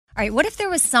All right, what if there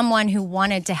was someone who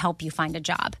wanted to help you find a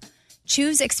job?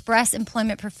 Choose Express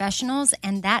Employment Professionals,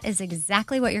 and that is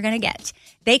exactly what you're going to get.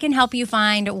 They can help you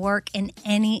find work in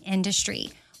any industry.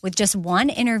 With just one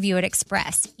interview at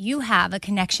Express, you have a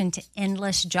connection to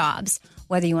endless jobs.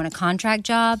 Whether you want a contract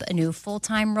job, a new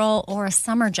full-time role, or a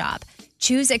summer job,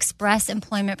 choose Express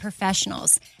Employment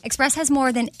Professionals. Express has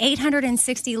more than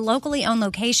 860 locally owned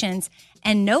locations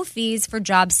and no fees for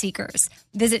job seekers.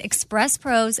 Visit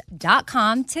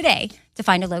expresspros.com today to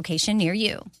find a location near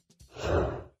you.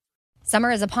 Summer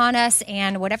is upon us,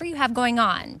 and whatever you have going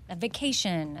on, a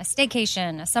vacation, a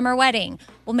staycation, a summer wedding,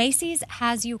 well, Macy's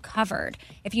has you covered.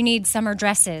 If you need summer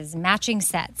dresses, matching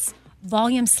sets,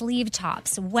 volume sleeve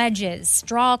tops, wedges,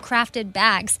 straw-crafted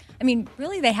bags,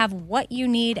 really they have what you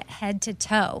need head to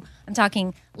toe. I'm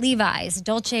talking Levi's,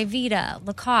 Dolce Vita,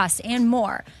 Lacoste, and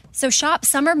more. So shop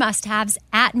summer must-haves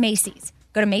at Macy's.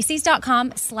 Go to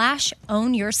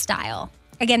Macy's.com/ownyourstyle.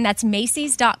 Again, that's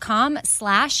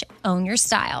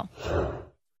Macy's.com/ownyourstyle.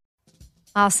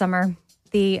 Summer,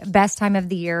 the best time of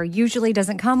the year, usually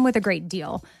doesn't come with a great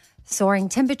deal. Soaring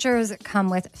temperatures come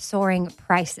with soaring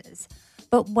prices.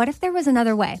 But what if there was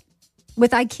another way?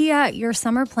 With IKEA, your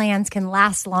summer plans can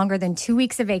last longer than 2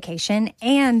 weeks of vacation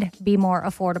and be more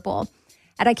affordable.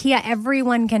 At IKEA,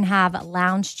 everyone can have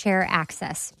lounge chair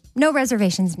access. No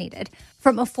reservations needed.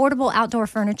 From affordable outdoor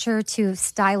furniture to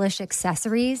stylish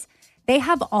accessories, they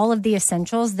have all of the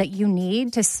essentials that you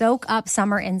need to soak up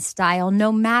summer in style,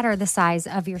 no matter the size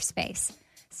of your space.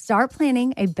 Start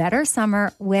planning a better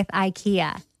summer with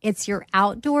IKEA. It's your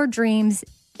outdoor dreams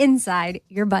inside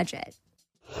your budget.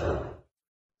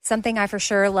 Something I for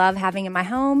sure love having in my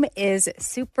home is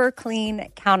super clean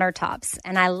countertops,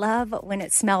 and I love when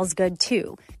it smells good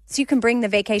too. So you can bring the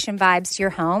vacation vibes to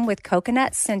your home with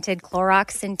coconut-scented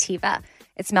Clorox Scentiva.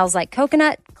 It smells like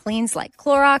coconut, cleans like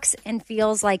Clorox, and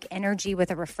feels like energy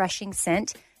with a refreshing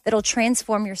scent that'll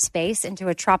transform your space into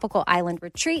a tropical island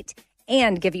retreat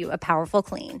and give you a powerful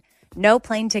clean. No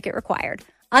plane ticket required.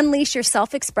 Unleash your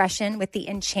self-expression with the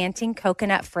enchanting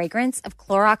coconut fragrance of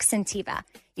Clorox Scentiva.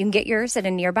 You can get yours at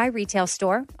a nearby retail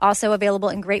store, also available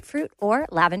in grapefruit or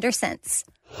lavender scents.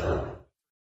 Laugh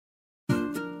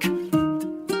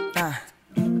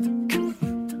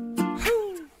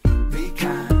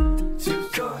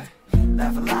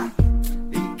a lot.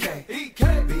 EK.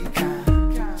 Be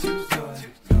kind. Choose joy.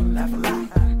 Laugh a lot.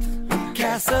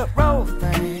 Casserole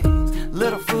things.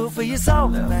 Little food for your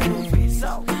soul things.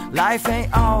 Life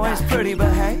ain't always pretty,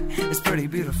 but hey, it's pretty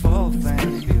beautiful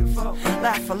things.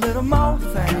 Laugh a little more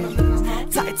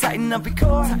things. Tighten up your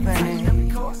core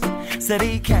things. Said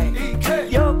EK.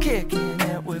 You're kicking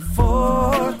it with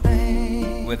 4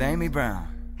 things. With Amy Brown.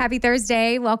 Happy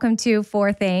Thursday. Welcome to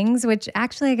 4 Things, which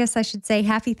actually I guess I should say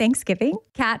happy Thanksgiving.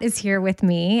 Kat is here with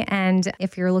me. And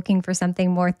if you're looking for something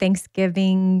more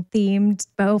Thanksgiving themed,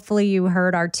 hopefully you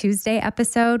heard our Tuesday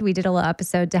episode. We did a little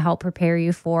episode to help prepare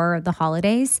you for the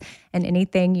holidays and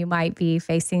anything you might be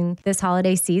facing this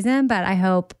holiday season. But I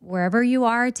hope wherever you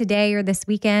are today or this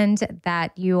weekend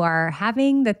that you are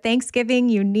having the Thanksgiving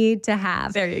you need to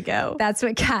have. There you go. That's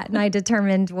what Kat and I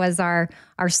determined was our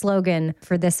slogan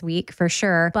for this week for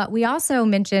sure. But we also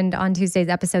mentioned on Tuesday's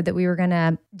episode that we were going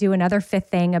to do another 5th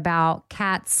thing about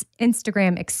Kat's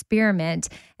Instagram experiment.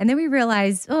 And then we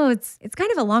realized, it's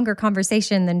kind of a longer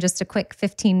conversation than just a quick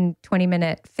 15,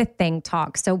 20-minute 5th thing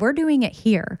talk. So we're doing it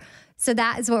here. So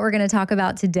that is what we're going to talk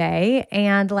about today.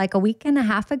 And like a week and a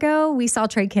half ago, we saw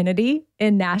Trey Kennedy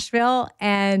in Nashville,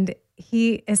 and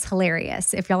he is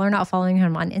hilarious. If y'all are not following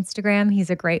him on Instagram, he's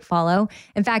a great follow.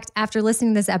 In fact, after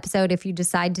listening to this episode, if you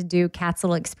decide to do Kat's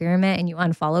little experiment and you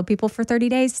unfollow people for 30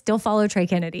 days, still follow Trey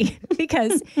Kennedy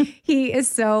because he is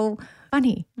so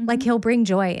funny. Mm-hmm. Like he'll bring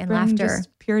joy and laughter. Just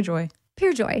pure joy.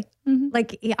 Pure joy. Mm-hmm.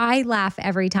 Like I laugh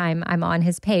every time I'm on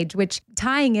his page, which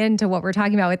tying into what we're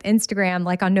talking about with Instagram,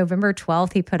 like on November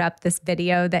 12th, he put up this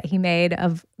video that he made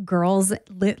of girls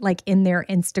like in their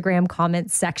Instagram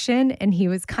comments section. And he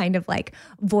was kind of like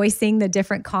voicing the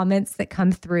different comments that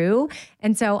come through.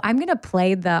 And so I'm going to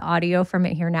play the audio from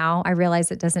it here now. I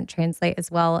realize it doesn't translate as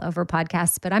well over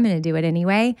podcasts, but I'm going to do it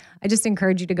anyway. I just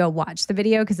encourage you to go watch the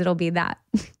video because it'll be that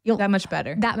much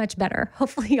better. That much better.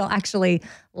 Hopefully you'll actually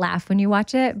laugh when you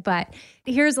watch it. But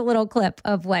here's a little clip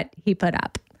of what he put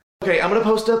up. Okay, I'm gonna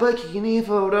post a bikini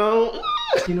photo.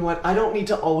 You know what? I don't need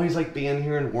to always be in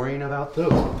here and worrying about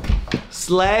those.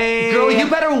 Slay! Girl, you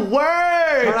better work!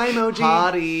 Hi, emoji.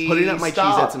 Hottie. Putting up my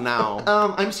Cheez-Its now.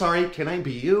 I'm sorry, can I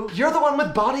be you? You're the one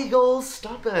with body goals.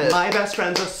 Stop it. My best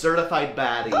friend's a certified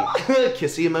baddie.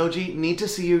 Kissy emoji. Need to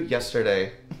see you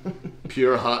yesterday.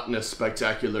 Pure hotness,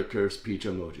 spectacular curse, peach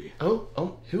emoji.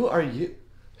 Oh, who are you?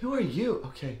 Who are you?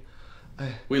 Okay.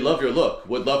 We love your look.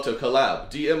 Would love to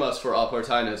collab. DM us for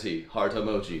opportunity. Heart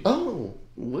emoji. Oh,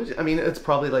 I mean, it's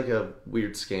probably like a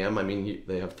weird scam. I mean,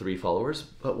 they have 3 followers,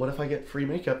 but what if I get free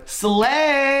makeup?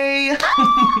 Slay!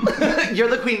 You're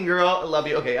the queen, girl. I love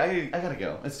you. Okay, I gotta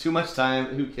go. It's too much time.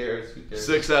 Who cares?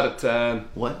 6 out of 10.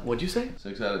 What'd you say?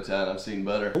 6 out of 10. I've seen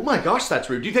better. Oh my gosh, that's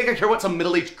rude. Do you think I care what some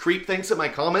middle-aged creep thinks in my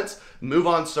comments? Move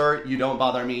on, sir. You don't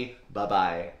bother me.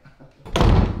 Bye-bye.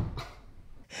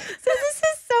 So this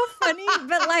is so funny,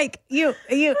 but like you,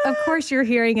 of course you're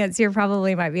hearing it, so you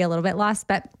probably might be a little bit lost,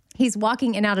 but he's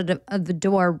walking in and out of the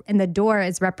door, and the door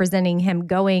is representing him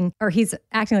going, or he's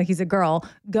acting like he's a girl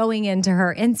going into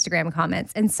her Instagram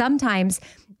comments. And sometimes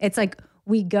it's like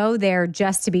we go there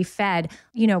just to be fed,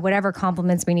 whatever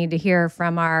compliments we need to hear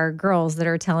from our girls that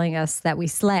are telling us that we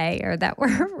slay or that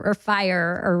we're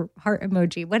fire or heart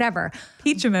emoji, whatever.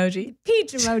 Peach emoji.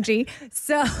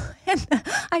 So and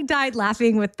I died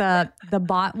laughing with the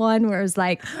bot one where it was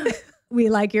like, we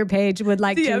like your page, would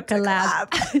like to collab.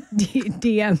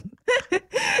 DM.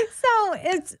 So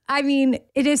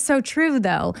it is so true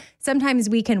though. Sometimes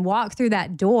we can walk through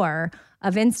that door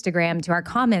of Instagram to our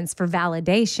comments for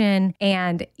validation.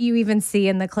 And you even see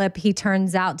in the clip, he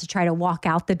turns out to try to walk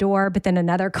out the door, but then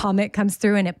another comment comes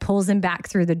through and it pulls him back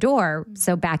through the door.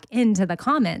 So back into the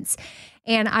comments.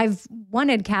 And I've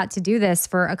wanted Kat to do this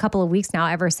for a couple of weeks now,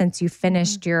 ever since you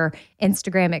finished your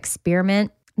Instagram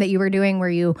experiment that you were doing where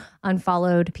you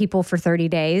unfollowed people for 30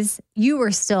 days. You were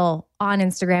still on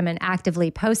Instagram and actively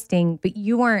posting, but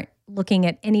you weren't looking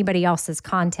at anybody else's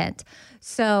content.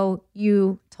 So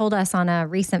you told us on a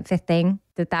recent Fifth Thing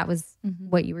that was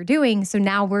what you were doing. So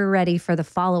now we're ready for the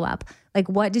follow-up. Like,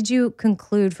 what did you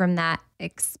conclude from that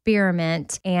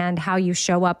experiment and how you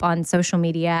show up on social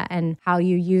media and how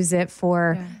you use it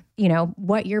for,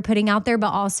 what you're putting out there, but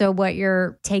also what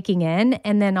you're taking in,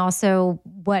 and then also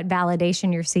what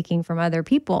validation you're seeking from other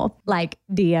people, like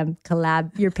DM,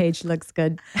 collab, your page looks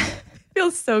good.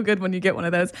 Feels so good when you get one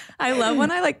of those. I love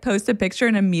when I post a picture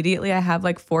and immediately I have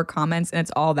 4 comments and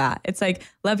it's all that. It's like,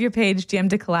 love your page, DM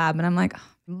to collab. And I'm like,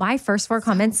 my first 4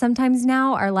 comments sometimes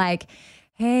now are like,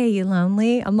 hey, you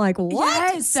lonely? I'm like,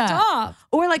 what? Yes. Stop.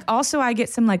 Or also I get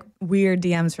some weird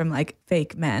DMs from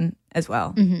fake men as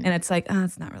well. And it's like, oh,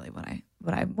 it's not really what I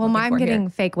Well, I'm getting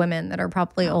fake women that are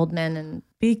probably old men, and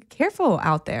be careful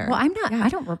out there. Well, I'm not, I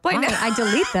don't reply. I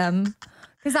delete them.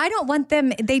 Because I don't want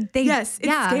them, yes,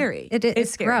 it's scary.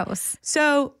 It's scary. Gross.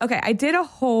 So, okay, I did a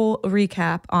whole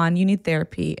recap on You Need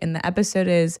Therapy, and the episode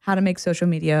is how to make social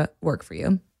media work for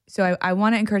you. So I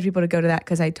want to encourage people to go to that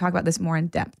because I talk about this more in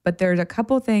depth. But there's a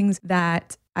couple things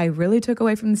that I really took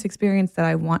away from this experience that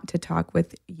I want to talk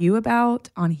with you about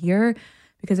on here,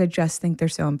 because I just think they're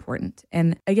so important.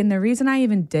 And again, the reason I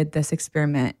even did this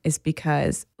experiment is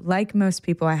because, like most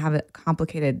people, I have a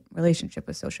complicated relationship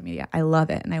with social media. I love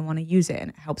it and I want to use it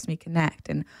and it helps me connect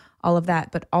and all of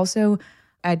that. But also,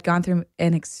 I'd gone through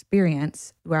an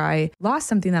experience where I lost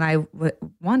something that I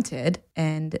wanted,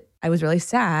 and I was really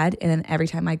sad. And then every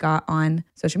time I got on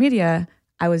social media,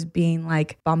 I was being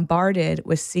bombarded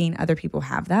with seeing other people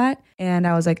have that. And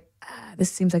I was like,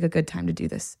 this seems like a good time to do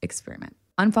this experiment.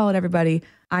 Unfollowed everybody.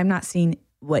 I'm not seeing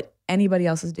what anybody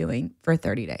else is doing for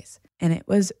 30 days. And it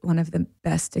was one of the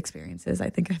best experiences I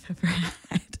think I've ever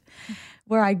had,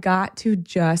 where I got to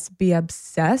just be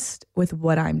obsessed with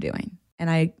what I'm doing. And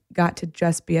I got to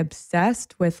just be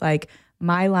obsessed with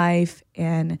my life.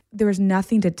 And there was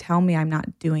nothing to tell me I'm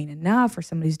not doing enough, or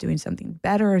somebody's doing something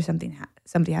better, or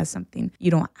somebody has something you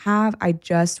don't have. I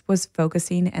just was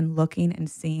focusing and looking and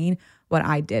seeing what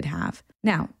I did have.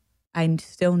 Now, I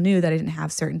still knew that I didn't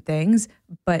have certain things,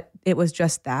 but it was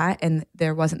just that. And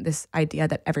there wasn't this idea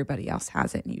that everybody else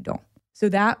has it and you don't. So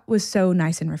that was so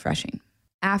nice and refreshing.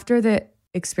 After the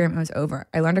experiment was over,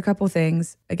 I learned a couple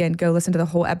things. Again, go listen to the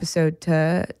whole episode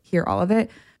to hear all of it.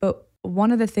 But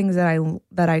one of the things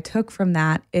that I took from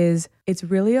that is it's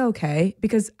really okay,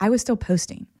 because I was still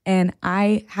posting. And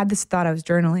I had this thought, I was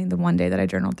journaling the one day that I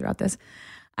journaled throughout this.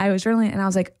 I was journaling and I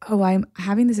was like, oh, I'm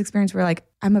having this experience where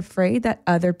I'm afraid that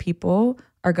other people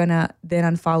are going to then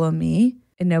unfollow me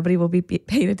and nobody will be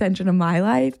paying attention to my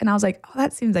life. And I was like, oh,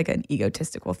 that seems like an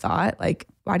egotistical thought.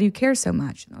 Why do you care so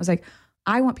much? And I was like,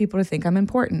 I want people to think I'm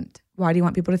important. Why do you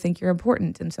want people to think you're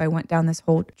important? And so I went down this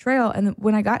whole trail. And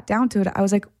when I got down to it, I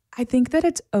was like, I think that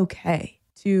it's okay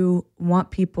to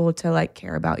want people to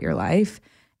care about your life.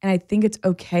 And I think it's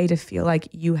okay to feel like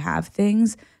you have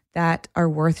things that are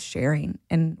worth sharing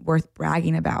and worth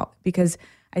bragging about, because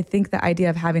I think the idea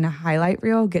of having a highlight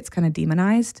reel gets kind of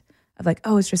demonized of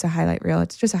oh, it's just a highlight reel.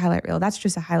 It's just a highlight reel. That's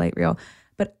just a highlight reel.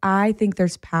 But I think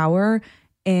there's power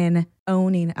in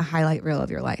owning a highlight reel of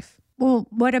your life. Well,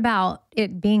 what about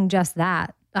it being just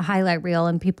that, a highlight reel,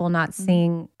 and people not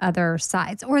seeing other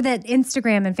sides? Or that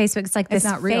Instagram and Facebook, it's like this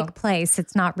not real. fake place.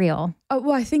 It's not real. Oh,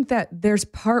 well, I think that there's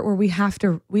part where we have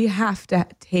to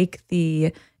take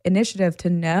the initiative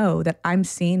to know that I'm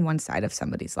seeing one side of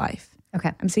somebody's life.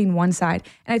 Okay. I'm seeing one side.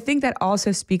 And I think that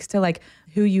also speaks to like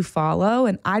who you follow.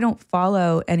 And I don't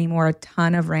follow anymore a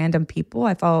ton of random people.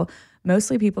 I follow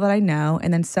mostly people that I know,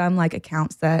 and then some like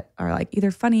accounts that are like either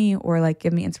funny or like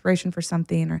give me inspiration for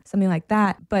something or something like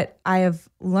that. But I have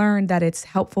learned that it's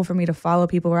helpful for me to follow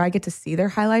people where I get to see their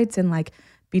highlights and like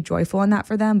be joyful in that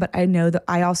for them. But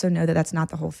I also know that that's not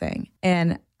the whole thing.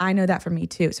 And I know that for me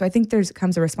too. So I think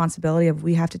comes a responsibility of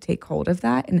we have to take hold of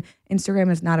that. And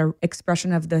Instagram is not an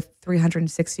expression of the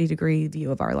 360-degree view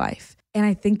of our life. And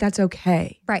I think that's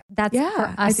okay. Right. That's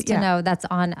for us to know. That's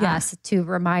on us to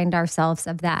remind ourselves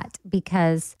of that.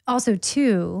 Because also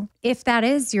too, if that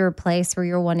is your place where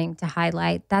you're wanting to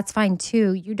highlight, that's fine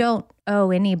too. You don't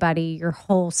owe anybody your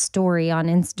whole story on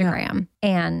Instagram. No.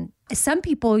 And some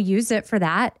people use it for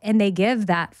that and they give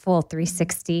that full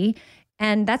 360.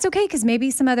 And that's okay because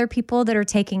maybe some other people that are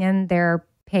taking in their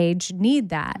page need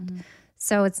that. Mm-hmm.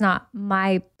 So it's not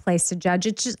my place to judge.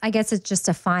 It's just, I guess it's just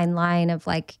a fine line of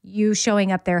like you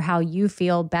showing up there how you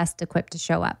feel best equipped to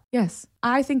show up. Yes.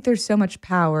 I think there's so much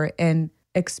power in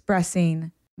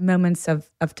expressing moments of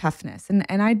toughness. And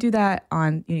I do that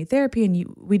on You Need Therapy, and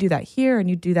we do that here, and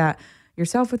you do that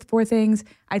yourself with 4 Things.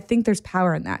 I think there's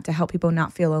power in that to help people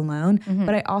not feel alone. Mm-hmm.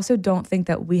 But I also don't think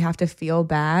that we have to feel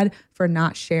bad for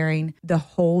not sharing the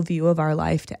whole view of our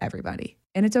life to everybody.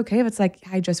 And it's okay if it's like,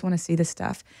 I just want to see this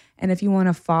stuff. And if you want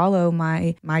to follow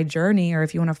my journey, or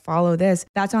if you want to follow this,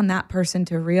 that's on that person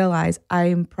to realize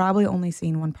I'm probably only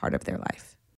seeing one part of their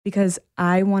life. Because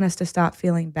I want us to stop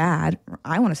feeling bad, or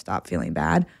I want to stop feeling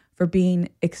bad for being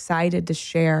excited to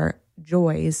share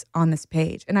joys on this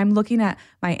page. And I'm looking at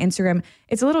my Instagram.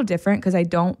 It's a little different because I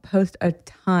don't post a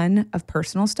ton of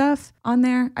personal stuff on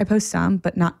there. I post some,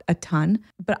 but not a ton.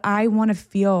 But I want to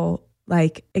feel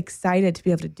like excited to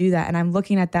be able to do that. And I'm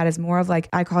looking at that as more of like,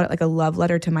 I call it like a love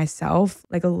letter to myself,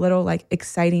 like a little like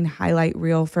exciting highlight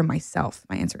reel for myself,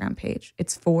 my Instagram page.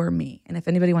 It's for me. And if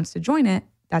anybody wants to join it,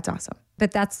 that's awesome.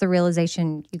 But that's the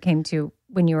realization you came to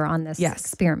when you were on this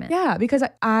experiment. Yeah, because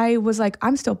I was like,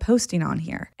 I'm still posting on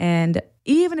here. And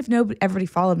even if everybody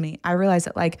followed me, I realized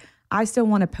that like, I still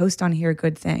want to post on here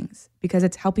good things because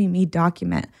it's helping me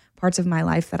document parts of my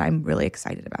life that I'm really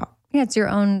excited about. Yeah, it's your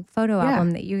own photo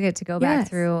album that you get to go back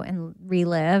through and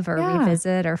relive or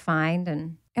revisit or find.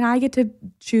 And I get to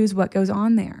choose what goes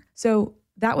on there. So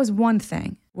that was one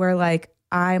thing where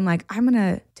I'm going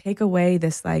to take away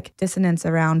this like dissonance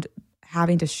around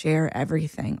having to share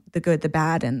everything, the good, the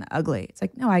bad, and the ugly. It's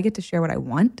like, no, I get to share what I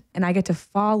want and I get to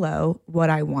follow what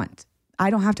I want.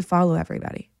 I don't have to follow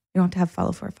everybody. You don't have to have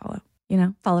follow for a follow, you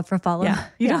know? Follow for follow. Yeah.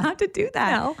 You don't have to do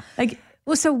that. No.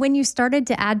 Well, so when you started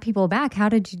to add people back, how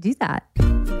did you do that? All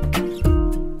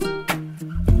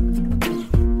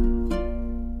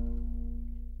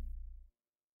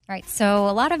right, so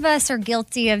a lot of us are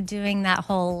guilty of doing that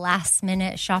whole last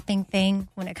minute shopping thing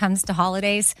when it comes to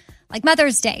holidays, like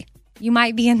Mother's Day. You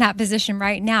might be in that position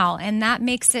right now, and that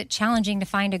makes it challenging to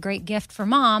find a great gift for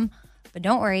mom. But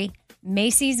don't worry,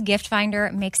 Macy's Gift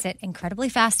Finder makes it incredibly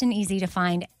fast and easy to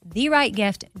find the right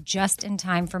gift just in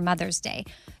time for Mother's Day.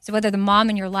 So whether the mom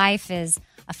in your life is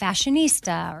a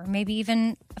fashionista or maybe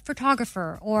even a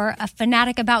photographer or a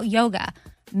fanatic about yoga,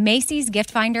 Macy's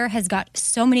Gift Finder has got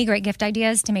so many great gift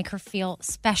ideas to make her feel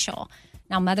special.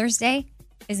 Now, Mother's Day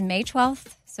is May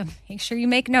 12th, so make sure you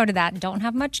make note of that. Don't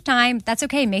have much time. That's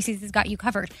okay. Macy's has got you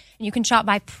covered. And you can shop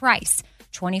by price,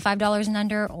 $25 and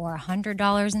under or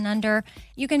 $100 and under.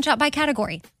 You can shop by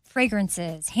category,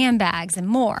 fragrances, handbags, and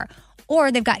more.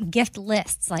 Or they've got gift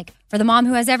lists, like for the mom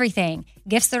who has everything,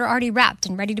 gifts that are already wrapped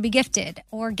and ready to be gifted,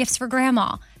 or gifts for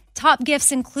grandma. Top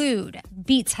gifts include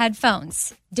Beats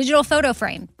headphones, digital photo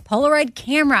frame, Polaroid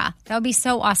camera. That would be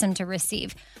so awesome to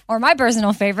receive. Or my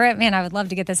personal favorite, man, I would love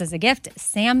to get this as a gift,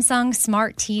 Samsung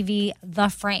Smart TV, The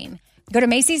Frame. Go to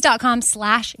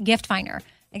Macys.com/giftfinder.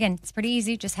 Again, it's pretty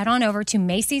easy. Just head on over to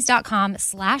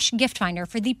Macys.com/giftfinder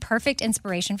for the perfect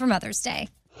inspiration for Mother's Day.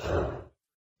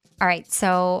 All right,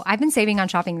 so I've been saving on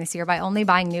shopping this year by only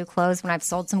buying new clothes when I've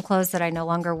sold some clothes that I no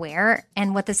longer wear.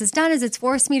 And what this has done is it's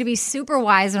forced me to be super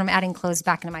wise when I'm adding clothes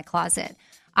back into my closet.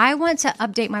 I want to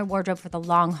update my wardrobe for the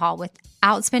long haul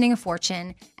without spending a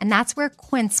fortune, and that's where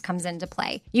Quince comes into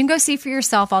play. You can go see for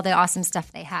yourself all the awesome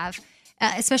stuff they have,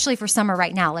 especially for summer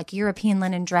right now, like European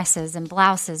linen dresses and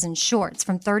blouses and shorts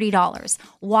from $30,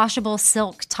 washable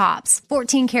silk tops,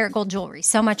 14 karat gold jewelry,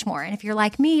 so much more. And if you're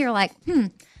like me, you're like,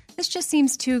 this just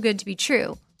seems too good to be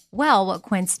true. Well, what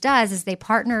Quince does is they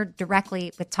partner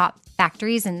directly with top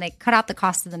factories and they cut out the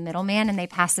cost of the middleman and they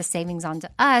pass the savings on to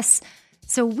us.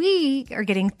 So we are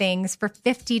getting things for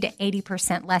 50 to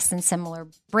 80% less than similar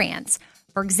brands.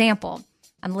 For example,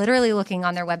 I'm literally looking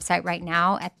on their website right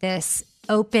now at this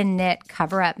open knit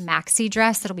cover up maxi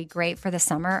dress that'll be great for the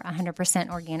summer,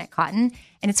 100% organic cotton,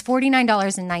 and it's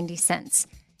 $49.90.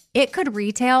 It could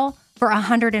retail for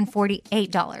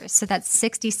 $148, so that's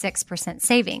 66%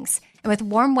 savings. And with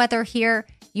warm weather here,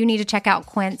 you need to check out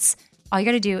Quince. All you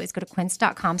got to do is go to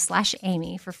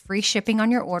quince.com/Amy for free shipping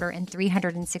on your order and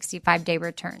 365-day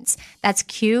returns. That's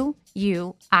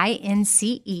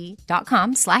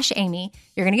QUINCE.com/Amy.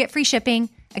 You're going to get free shipping.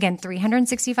 Again,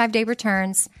 365-day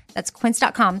returns. That's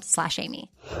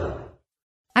quince.com/Amy.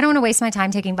 I don't want to waste my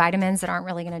time taking vitamins that aren't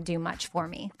really going to do much for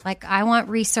me. Like, I want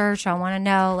research. I want to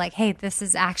know, like, hey, this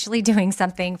is actually doing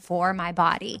something for my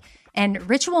body. And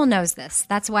Ritual knows this.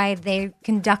 That's why they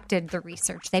conducted the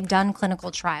research. They've done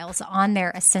clinical trials on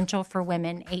their Essential for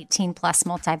Women 18 Plus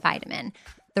multivitamin.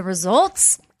 The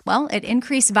results? Well, it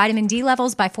increased vitamin D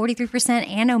levels by 43%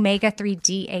 and omega-3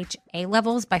 DHA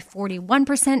levels by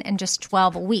 41% in just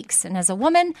 12 weeks. And as a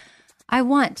woman, I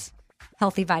want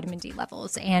healthy vitamin D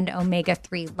levels and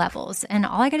omega-3 levels. And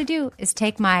all I got to do is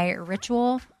take my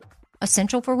Ritual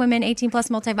Essential for Women 18 Plus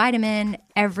multivitamin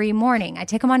every morning. I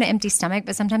take them on an empty stomach,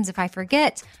 but sometimes if I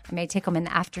forget, I may take them in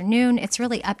the afternoon. It's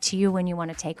really up to you when you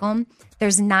want to take them.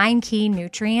 There's 9 key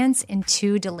nutrients in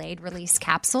 2 delayed release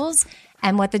capsules.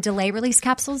 And what the delayed release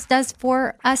capsules does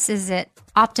for us is it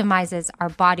optimizes our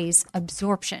body's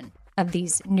absorption of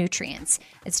these nutrients.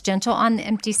 It's gentle on the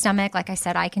empty stomach. Like I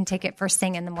said, I can take it first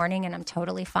thing in the morning and I'm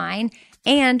totally fine.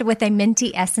 And with a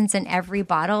minty essence in every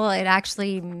bottle, it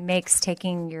actually makes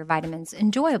taking your vitamins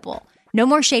enjoyable. No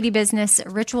more shady business.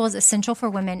 Ritual's Essential for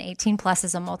Women 18 Plus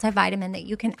is a multivitamin that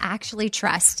you can actually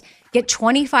trust. Get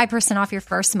 25% off your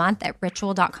first month at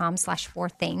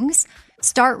ritual.com/4things.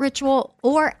 Start Ritual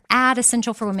or add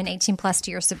Essential for Women 18 Plus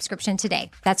to your subscription today.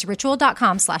 That's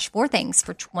ritual.com/4things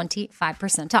for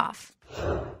 25% off.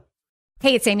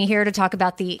 Hey, it's Amy here to talk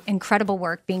about the incredible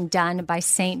work being done by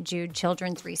St. Jude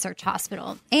Children's Research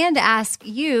Hospital and ask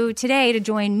you today to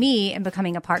join me in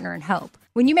becoming a partner in hope.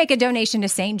 When you make a donation to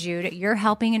St. Jude, you're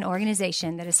helping an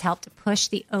organization that has helped push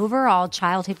the overall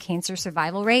childhood cancer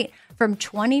survival rate from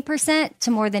 20%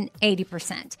 to more than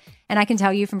 80%. And I can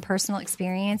tell you from personal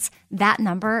experience, that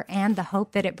number and the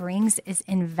hope that it brings is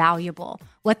invaluable.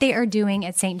 What they are doing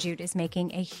at St. Jude is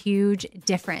making a huge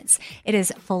difference. It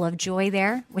is full of joy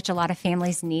there, which a lot of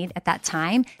families need at that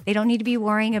time. They don't need to be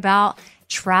worrying about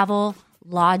travel,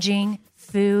 lodging,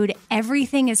 food.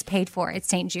 Everything is paid for at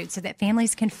St. Jude so that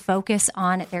families can focus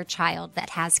on their child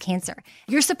that has cancer.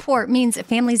 Your support means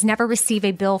families never receive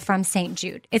a bill from St.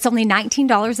 Jude. It's only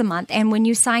 $19 a month, and when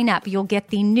you sign up, you'll get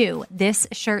the new This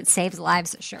Shirt Saves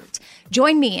Lives shirt.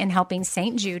 Join me in helping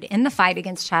St. Jude in the fight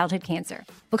against childhood cancer.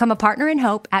 Become a partner in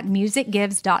hope at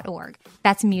musicgives.org.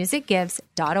 That's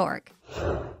musicgives.org.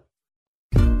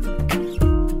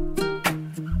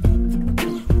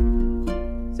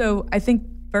 So I think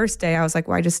first day I was like,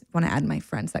 well, I just want to add my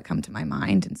friends that come to my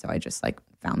mind. And so I just like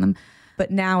found them.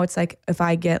 But now it's like, if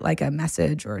I get like a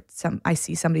message or I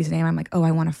see somebody's name, I'm like, oh,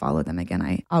 I want to follow them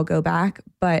again. I'll go back.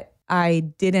 But I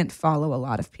didn't follow a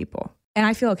lot of people. And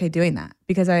I feel okay doing that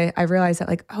because I realized that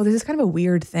like, oh, this is kind of a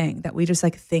weird thing that we just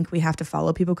like think we have to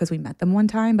follow people because we met them one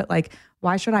time. But like,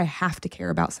 why should I have to care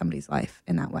about somebody's life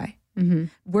in that way? Mm-hmm.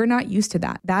 We're not used to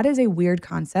that. That is a weird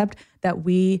concept that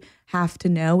we have to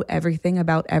know everything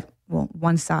about,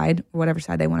 one side, or whatever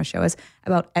side they want to show us,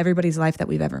 about everybody's life that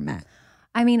we've ever met.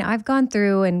 I mean, I've gone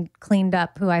through and cleaned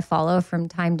up who I follow from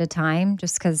time to time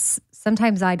just because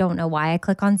sometimes I don't know why I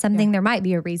click on something. Yeah. There might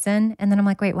be a reason. And then I'm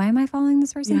like, wait, why am I following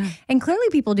this person? Yeah. And clearly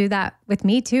people do that with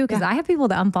me too because I have people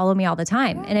that unfollow me all the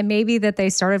time. Yeah. And it may be that they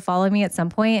started following me at some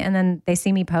point and then they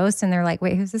see me post and they're like,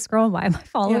 wait, who's this girl? Why am I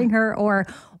following her? Or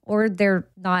they're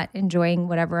not enjoying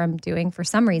whatever I'm doing for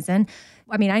some reason.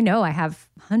 I mean, I know I have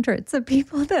hundreds of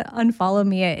people that unfollow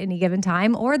me at any given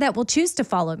time or that will choose to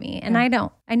follow me. And I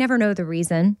never know the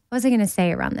reason. What was I going to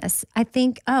say around this? I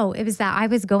think, it was that I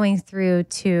was going through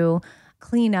to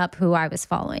clean up who I was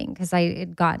following because I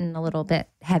had gotten a little bit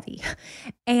heavy.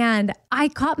 And I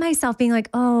caught myself being like,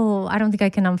 oh, I don't think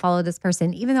I can unfollow this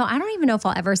person, even though I don't even know if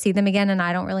I'll ever see them again and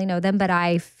I don't really know them, but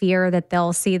I fear that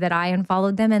they'll see that I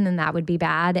unfollowed them and then that would be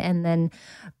bad.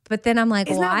 But then I'm like,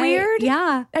 isn't why? That weird?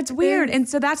 Yeah. That's weird. And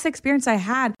so that's the experience I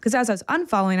had because as I was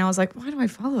unfollowing, I was like, why do I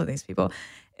follow these people?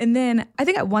 And then I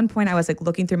think at one point I was like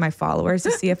looking through my followers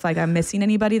to see if like I'm missing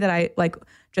anybody that I like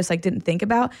just like didn't think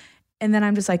about. And then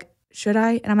I'm just like, should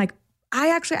I? And I'm like,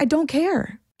 I don't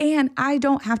care. And I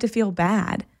don't have to feel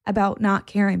bad about not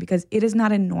caring, because it is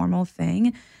not a normal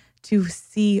thing to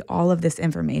see all of this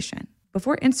information.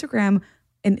 Before Instagram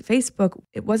and Facebook,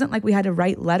 it wasn't like we had to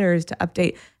write letters to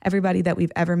update everybody that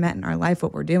we've ever met in our life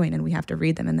what we're doing, and we have to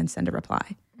read them and then send a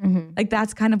reply. Like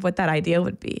that's kind of what that idea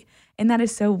would be. And that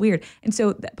is so weird. And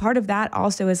so part of that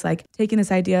also is like taking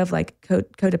this idea of like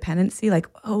codependency, like,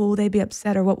 oh, will they be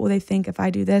upset, or what will they think if I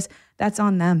do this? That's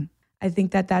on them. I think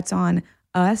that that's on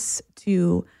us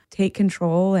to take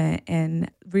control and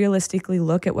realistically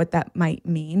look at what that might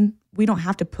mean. We don't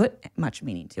have to put much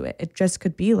meaning to it. It just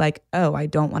could be like, oh, I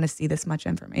don't want to see this much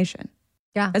information.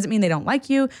 Yeah. Doesn't mean they don't like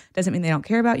you. Doesn't mean they don't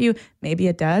care about you. Maybe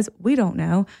it does. We don't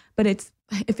know. But it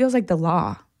feels like the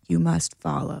law. You must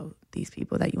follow these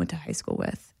people that you went to high school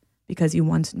with because you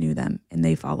once knew them and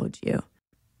they followed you.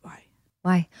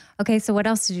 Why? Okay, so what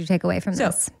else did you take away from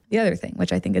this? The other thing,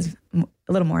 which I think is a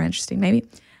little more interesting maybe,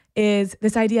 is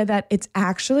this idea that it's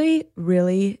actually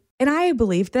really, and I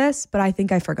believe this, but I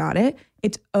think I forgot it.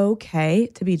 It's okay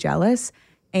to be jealous,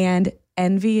 and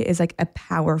envy is like a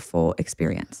powerful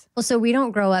experience. Well, so we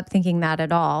don't grow up thinking that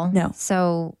at all. No.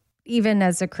 So even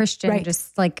as a Christian,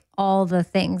 just like all the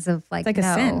things of like, it's like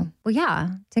a sin. Well, yeah.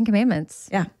 10 Commandments.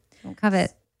 Yeah. Don't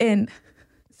covet. And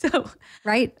so,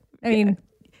 right? I mean,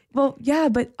 well, yeah,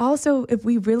 but also if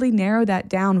we really narrow that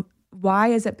down, why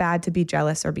is it bad to be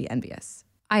jealous or be envious?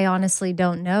 I honestly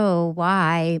don't know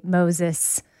why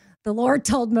the Lord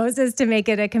told Moses to make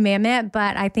it a commandment,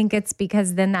 but I think it's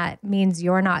because then that means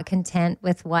you're not content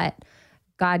with what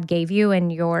God gave you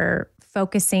and you're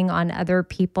focusing on other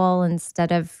people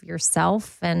instead of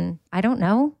yourself. And I don't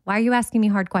know. Why are you asking me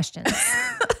hard questions?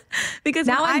 Because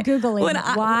now I'm Googling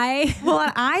why. Well,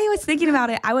 when I was thinking about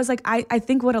it, I was like, I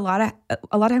think what a lot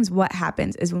of times what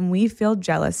happens is when we feel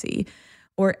jealousy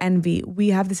or envy, we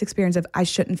have this experience of, I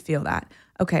shouldn't feel that.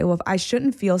 Okay, well, if I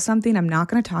shouldn't feel something, I'm not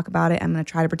going to talk about it. I'm going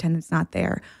to try to pretend it's not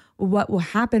there. Well, what will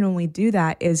happen when we do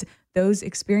that is those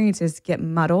experiences get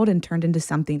muddled and turned into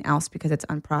something else because it's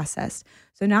unprocessed.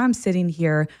 So now I'm sitting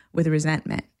here with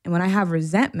resentment. And when I have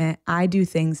resentment, I do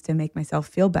things to make myself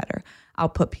feel better. I'll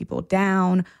put people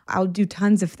down. I'll do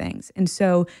tons of things. And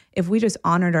so if we just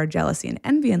honored our jealousy and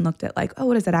envy and looked at like, oh,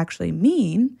 what does that actually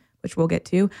mean? Which we'll get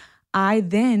to. I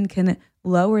then can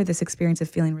lower this experience of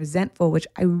feeling resentful, which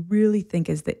I really think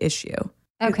is the issue.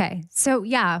 Okay. So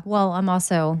yeah, well, I'm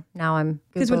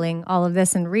Googling all of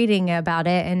this and reading about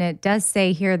it. And it does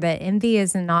say here that envy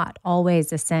is not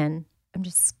always a sin. I'm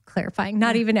just clarifying.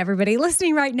 Not even everybody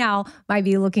listening right now might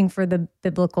be looking for the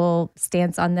biblical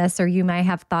stance on this, or you might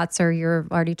have thoughts, or you're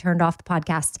already turned off the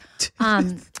podcast.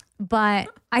 But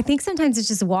I think sometimes it's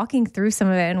just walking through some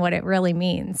of it and what it really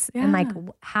means, and like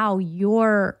how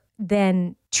you're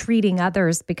then treating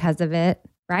others because of it,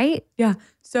 right? Yeah.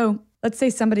 So let's say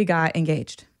somebody got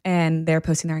engaged and they're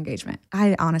posting their engagement.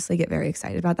 I honestly get very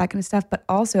excited about that kind of stuff, but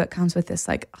also it comes with this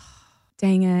like, oh,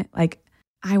 dang it, like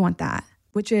I want that,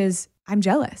 which is I'm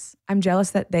jealous. I'm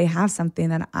jealous that they have something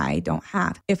that I don't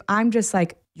have. If I'm just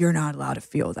like, you're not allowed to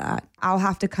feel that, I'll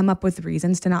have to come up with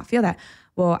reasons to not feel that.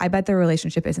 Well, I bet their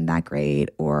relationship isn't that great,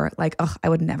 or like, oh, I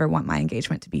would never want my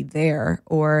engagement to be there,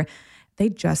 or they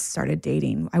just started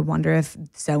dating. I wonder if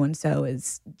so-and-so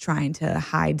is trying to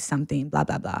hide something, blah,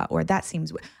 blah, blah, or that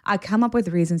seems, I come up with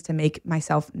reasons to make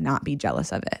myself not be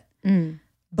jealous of it.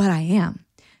 But I am.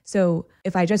 So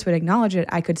if I just would acknowledge it,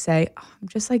 I could say, oh, I'm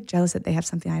just like jealous that they have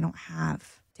something I don't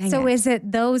have. So is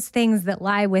it those things that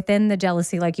lie within the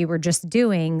jealousy, like you were just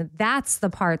doing? That's the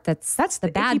part that's the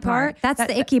bad part. That's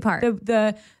the icky part.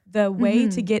 The way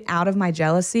to get out of my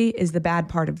jealousy is the bad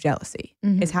part of jealousy,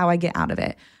 is how I get out of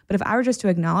it. But if I were just to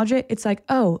acknowledge it, it's like,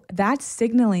 oh, that's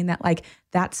signaling that like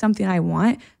that's something I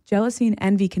want. Jealousy and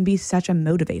envy can be such a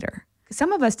motivator.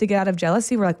 Some of us, to get out of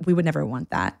jealousy, we're like, we would never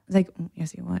want that. It's like,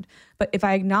 yes, you would. But if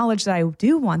I acknowledge that I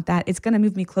do want that, it's going to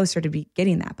move me closer to be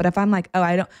getting that. But if I'm like, oh,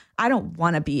 I don't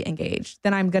want to be engaged,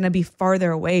 then I'm going to be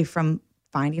farther away from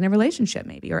finding a relationship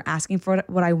maybe, or asking for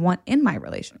what I want in my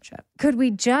relationship. Could we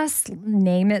just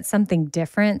name it something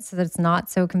different so that it's not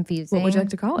so confusing? What would you like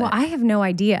to call it? Well, I have no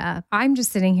idea. I'm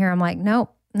just sitting here. I'm like,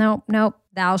 nope.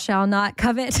 Thou shalt not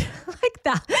covet. Like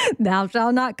that. Thou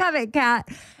shalt not covet, Kat.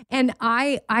 And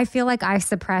I feel like I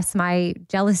suppress my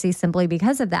jealousy simply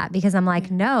because of that, because I'm like,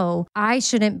 no, I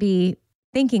shouldn't be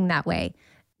thinking that way.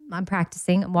 I'm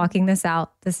practicing. I'm walking this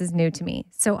out. This is new to me.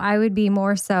 So I would be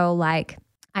more so like,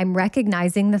 I'm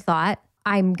recognizing the thought.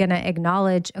 I'm going to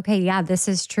acknowledge, okay, yeah, this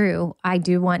is true. I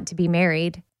do want to be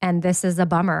married, and this is a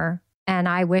bummer, and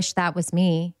I wish that was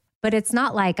me. But it's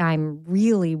not like I'm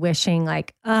really wishing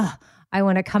like, I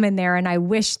want to come in there and I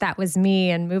wish that was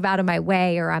me and move out of my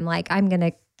way. Or I'm like, I'm going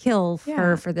to kill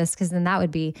her for this, because then that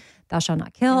would be thou shalt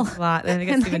not kill. A lot. Then it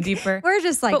gets even deeper. We're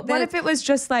just like, but what if it was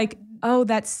just like, oh,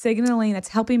 that's signaling, that's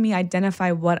helping me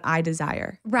identify what I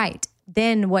desire. Right.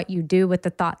 Then what you do with the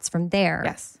thoughts from there.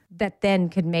 Yes. That then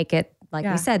could make it, like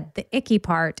we said, the icky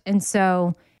part. And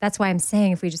so that's why I'm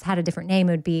saying if we just had a different name,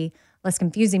 it would be less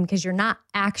confusing, because you're not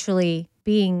actually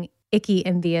being icky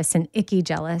envious and icky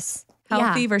jealous.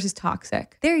 Healthy versus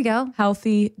toxic. There you go.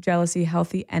 Healthy jealousy,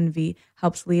 healthy envy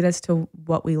helps lead us to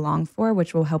what we long for,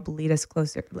 which will help lead us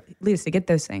to get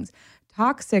those things.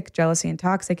 Toxic jealousy and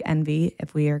toxic envy,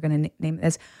 if we are going to name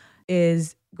this,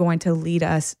 is going to lead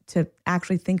us to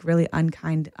actually think really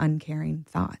unkind, uncaring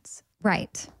thoughts.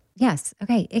 Right. Yes.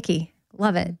 Okay. Icky.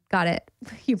 Love it. Got it.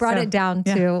 You brought it down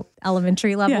to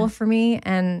elementary level for me.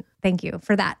 And thank you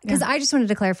for that. Because I just wanted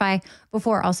to clarify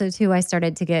before also too, I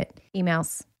started to get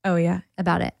emails. Oh yeah.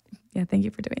 About it. Yeah. Thank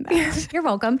you for doing that. You're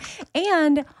welcome.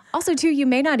 And also too, you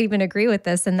may not even agree with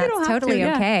this, and that's totally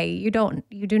okay. You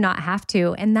do not have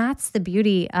to. And that's the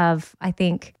beauty of, I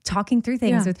think, talking through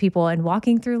things with people and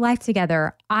walking through life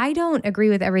together. I don't agree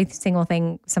with every single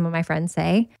thing some of my friends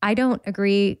say. I don't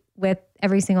agree with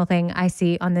every single thing I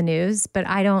see on the news, but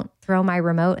I don't throw my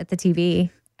remote at the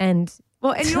TV and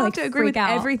well, and you don't have to agree with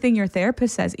everything your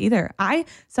therapist says either. I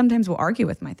sometimes will argue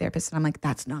with my therapist and I'm like,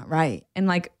 that's not right. And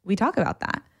like, we talk about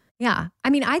that. Yeah. I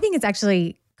mean, I think it's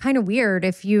actually kind of weird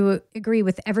if you agree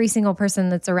with every single person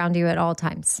that's around you at all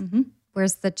times. Mm-hmm.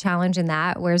 Where's the challenge in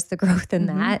that? Where's the growth in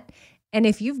that? And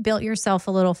if you've built yourself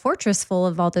a little fortress full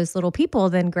of all those little people,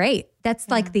 then great. That's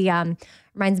like the,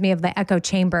 reminds me of the echo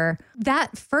chamber.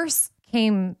 That first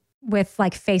came with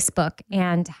like Facebook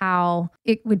and how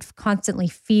it would constantly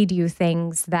feed you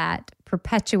things that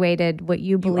perpetuated what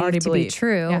you believe to be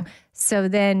true. Yeah. So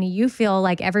then you feel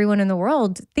like everyone in the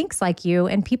world thinks like you,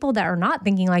 and people that are not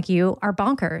thinking like you are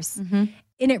bonkers. Mm-hmm.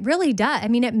 And it really does. I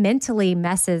mean, it mentally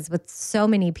messes with so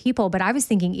many people. But I was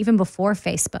thinking even before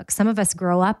Facebook, some of us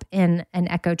grow up in an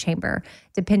echo chamber,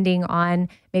 depending on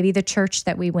maybe the church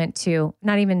that we went to,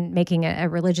 not even making it a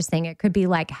religious thing. It could be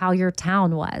like how your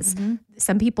town was. Mm-hmm.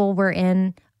 Some people were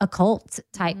in a cult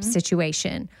type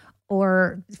situation,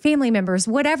 or family members,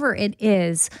 whatever it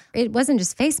is. It wasn't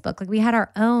just Facebook. Like we had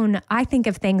our own, I think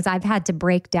of things I've had to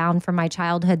break down from my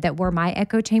childhood that were my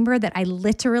echo chamber that I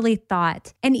literally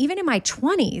thought, and even in my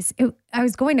 20s, I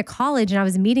was going to college and I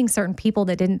was meeting certain people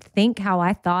that didn't think how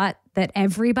I thought that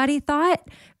everybody thought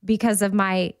because of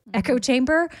my echo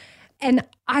chamber. And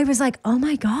I was like, oh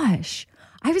my gosh.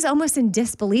 I was almost in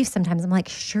disbelief sometimes. I'm like,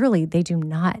 surely they do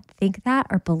not think that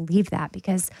or believe that,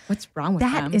 because what's wrong with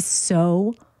them? That is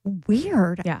so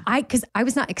weird. Yeah. Because I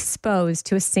was not exposed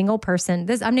to a single person.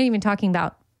 I'm not even talking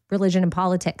about religion and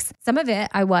politics. Some of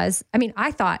it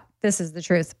I thought this is the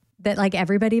truth, that like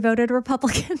everybody voted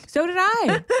Republican. So did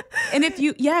I. And if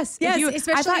you,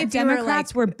 especially I thought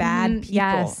Democrats were bad people.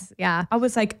 Yes. Yeah. I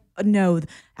was like, no,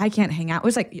 I can't hang out. It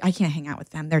was like, I can't hang out with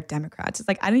them. They're Democrats. It's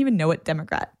like, I didn't even know what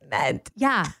Democrat meant.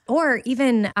 Yeah. Or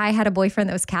even I had a boyfriend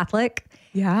that was Catholic.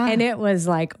 Yeah. And it was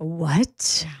like,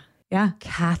 what? Yeah.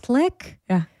 Catholic?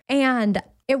 Yeah. And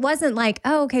it wasn't like,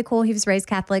 oh, okay, cool. He was raised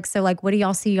Catholic. So like, what do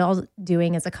y'all see y'all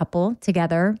doing as a couple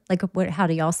together? Like, how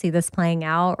do y'all see this playing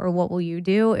out? Or what will you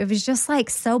do? It was just like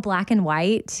so black and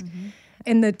white. Mm-hmm.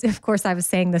 And of course, I was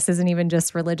saying this isn't even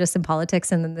just religious and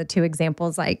politics. And then the two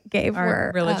examples I gave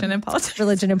were religion and politics.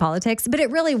 Religion and politics. But it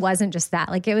really wasn't just that.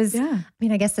 Like it was, I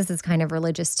mean, I guess this is kind of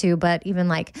religious too, but even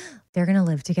like they're going to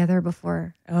live together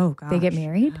before they get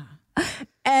married. Yeah.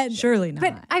 And surely not.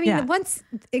 But I mean, once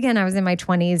again, I was in my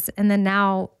 20s, and then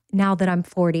now that I'm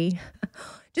 40,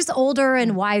 just older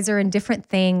and wiser and different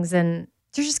things. And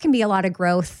there just can be a lot of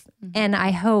growth. Mm-hmm. And I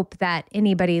hope that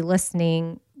anybody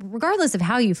listening, regardless of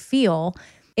how you feel,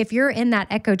 if you're in that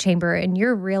echo chamber and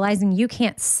you're realizing you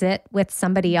can't sit with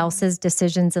somebody else's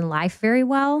decisions in life very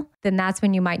well, then that's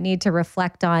when you might need to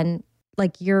reflect on,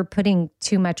 like, you're putting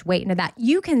too much weight into that.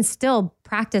 You can still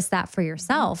practice that for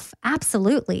yourself.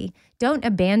 Absolutely. Don't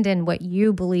abandon what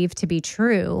you believe to be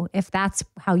true if that's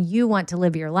how you want to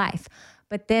live your life.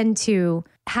 But then to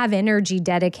have energy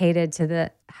dedicated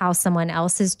to how someone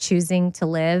else is choosing to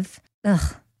live,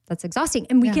 that's exhausting.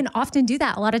 And we can often do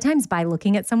that a lot of times by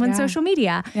looking at someone's social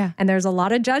media. Yeah. And there's a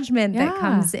lot of judgment that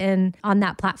comes in on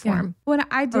that platform. When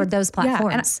I did, or those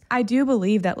platforms. And I do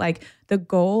believe that, like, the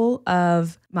goal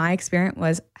of my experiment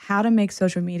was how to make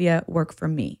social media work for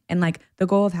me. And like the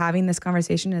goal of having this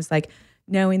conversation is like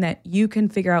knowing that you can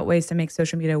figure out ways to make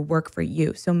social media work for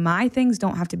you. So my things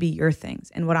don't have to be your things.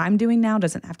 And what I'm doing now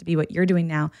doesn't have to be what you're doing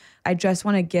now. I just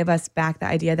want to give us back the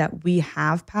idea that we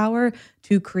have power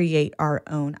to create our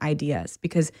own ideas,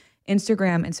 because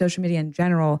Instagram and social media in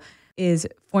general is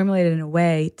formulated in a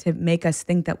way to make us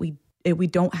think that we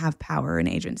don't have power and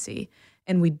agency.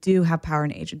 And we do have power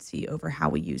and agency over how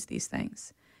we use these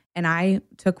things. And I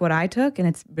took what I took, and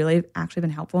it's really actually been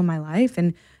helpful in my life.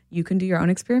 And you can do your own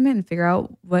experiment and figure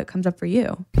out what comes up for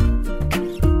you.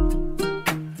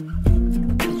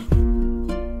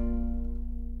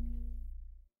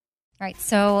 All right,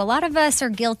 so a lot of us are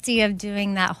guilty of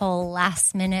doing that whole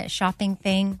last minute shopping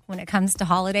thing when it comes to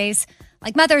holidays,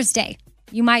 like Mother's Day.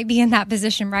 You might be in that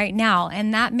position right now,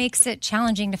 and that makes it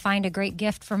challenging to find a great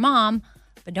gift for mom.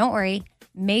 But don't worry,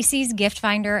 Macy's Gift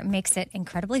Finder makes it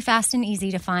incredibly fast and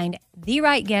easy to find the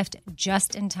right gift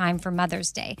just in time for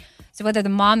Mother's Day. So whether the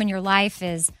mom in your life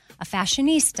is a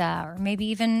fashionista or maybe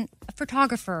even a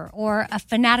photographer or a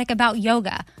fanatic about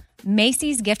yoga,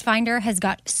 Macy's Gift Finder has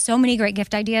got so many great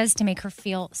gift ideas to make her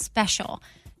feel special.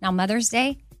 Now, Mother's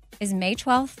Day is May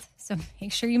 12th, so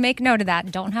make sure you make note of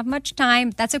that. Don't have much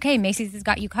time. That's okay. Macy's has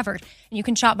got you covered. And you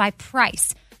can shop by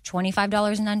price,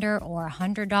 $25 and under or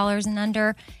 $100 and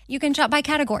under. You can shop by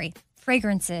category,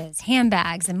 fragrances,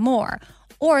 handbags, and more.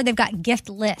 Or they've got gift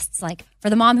lists, like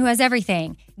for the mom who has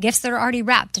everything, gifts that are already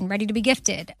wrapped and ready to be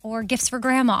gifted, or gifts for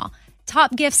grandma.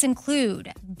 Top gifts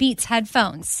include Beats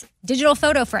headphones, digital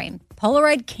photo frame,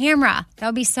 Polaroid camera. That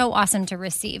would be so awesome to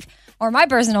receive. Or my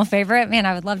personal favorite, man,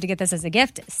 I would love to get this as a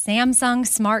gift, Samsung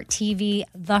Smart TV,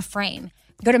 The Frame.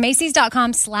 Go to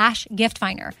Macys.com/gift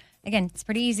finder. Again, it's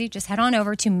pretty easy. Just head on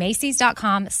over to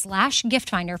Macys.com/gift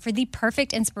finder for the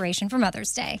perfect inspiration for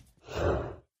Mother's Day.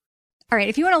 All right,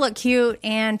 if you want to look cute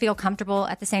and feel comfortable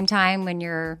at the same time when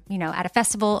you're, at a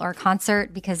festival or a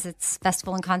concert, because it's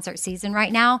festival and concert season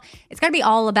right now, it's got to be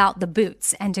all about the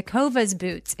boots. And Tecovas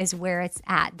Boots is where it's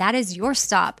at. That is your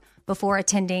stop before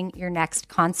attending your next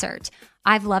concert.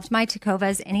 I've loved my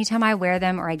Tecovas. Anytime I wear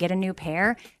them or I get a new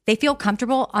pair, they feel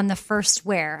comfortable on the first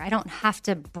wear. I don't have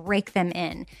to break them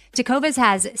in. Tecovas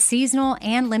has seasonal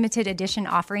and limited edition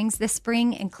offerings this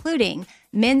spring, including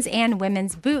men's and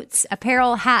women's boots,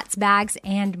 apparel, hats, bags,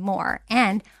 and more.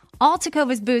 And all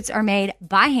Tecovas boots are made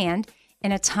by hand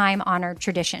in a time-honored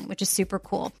tradition, which is super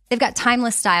cool. They've got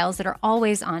timeless styles that are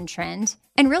always on trend.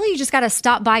 And really, you just got to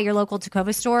stop by your local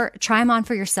Tecovas store, try them on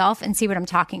for yourself, and see what I'm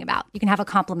talking about. You can have a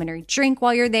complimentary drink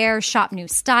while you're there, shop new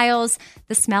styles.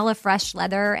 The smell of fresh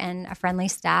leather and a friendly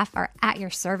staff are at your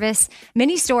service.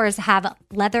 Many stores have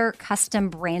leather custom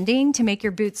branding to make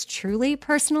your boots truly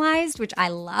personalized, which I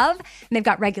love. And they've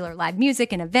got regular live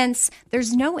music and events.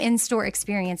 There's no in-store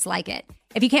experience like it.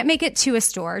 If you can't make it to a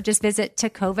store, just visit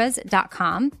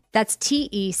tecovas.com. That's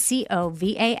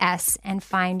Tecovas and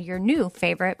find your new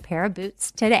favorite pair of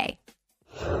boots today.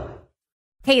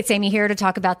 Hey, it's Amy here to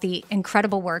talk about the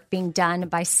incredible work being done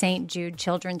by St. Jude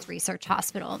Children's Research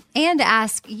Hospital and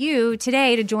ask you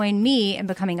today to join me in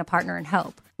becoming a partner in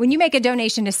hope. When you make a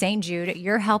donation to St. Jude,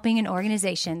 you're helping an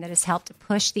organization that has helped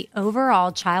push the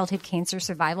overall childhood cancer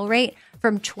survival rate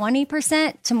from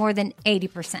 20% to more than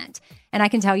 80%. And I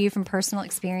can tell you from personal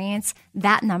experience,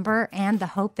 that number and the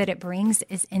hope that it brings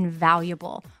is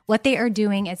invaluable. What they are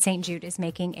doing at St. Jude is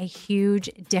making a huge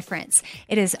difference.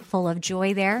 It is full of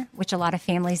joy there, which a lot of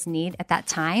families need at that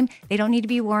time. They don't need to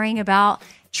be worrying about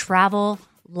travel,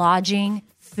 lodging,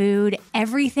 food.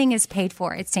 Everything is paid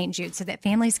for at St. Jude so that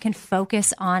families can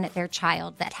focus on their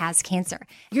child that has cancer.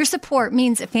 Your support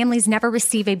means families never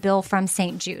receive a bill from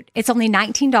St. Jude. It's only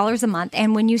 $19 a month,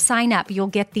 and when you sign up, you'll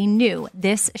get the new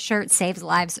This Shirt Saves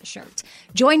Lives shirt.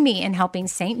 Join me in helping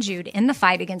St. Jude in the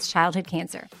fight against childhood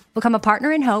cancer. Become a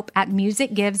partner in hope at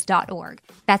musicgives.org.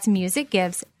 That's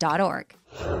musicgives.org.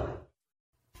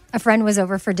 A friend was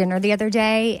over for dinner the other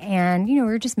day, and, we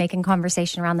were just making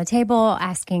conversation around the table,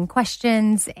 asking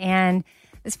questions. And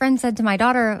this friend said to my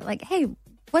daughter, hey,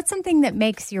 what's something that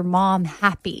makes your mom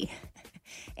happy?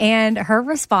 And her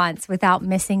response, without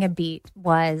missing a beat,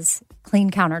 was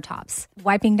clean countertops.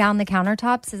 Wiping down the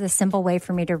countertops is a simple way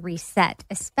for me to reset,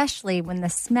 especially when the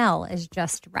smell is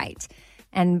just right.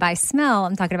 And by smell,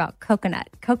 I'm talking about coconut.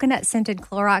 Coconut-scented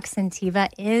Clorox Scentiva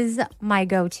is my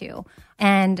go-to.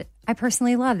 And I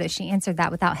personally love that she answered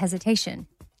that without hesitation.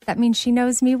 That means she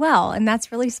knows me well, and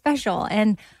that's really special.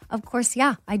 And of course,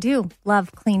 I do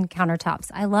love clean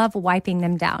countertops. I love wiping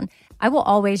them down. I will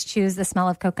always choose the smell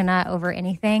of coconut over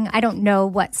anything. I don't know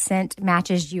what scent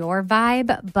matches your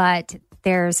vibe, but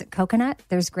there's coconut,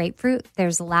 there's grapefruit,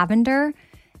 there's lavender.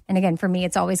 And again, for me,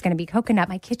 it's always going to be coconut.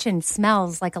 My kitchen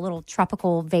smells like a little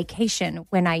tropical vacation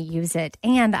when I use it.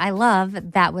 And I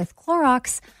love that with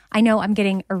Clorox, I know I'm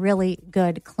getting a really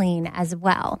good clean as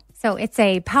well. So it's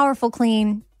a powerful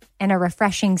clean and a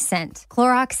refreshing scent.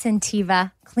 Clorox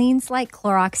Scentiva cleans like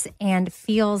Clorox and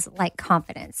feels like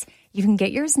confidence. You can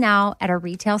get yours now at a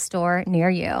retail store near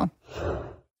you.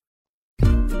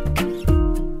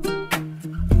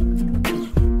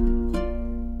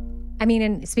 I mean,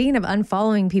 and speaking of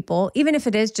unfollowing people, even if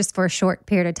it is just for a short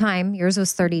period of time, yours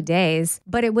was 30 days,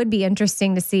 but it would be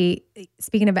interesting to see,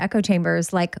 speaking of echo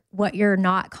chambers, like what you're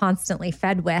not constantly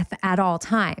fed with at all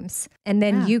times. And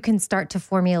then you can start to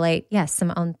formulate,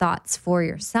 some own thoughts for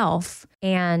yourself.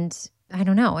 And I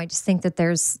don't know. I just think that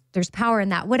there's power in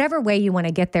that, whatever way you want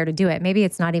to get there to do it. Maybe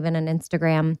it's not even an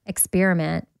Instagram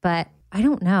experiment, but I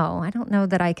don't know. I don't know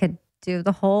that I could do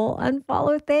the whole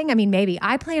unfollow thing. I mean, maybe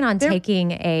I plan on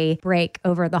taking a break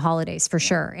over the holidays for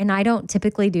sure. And I don't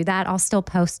typically do that. I'll still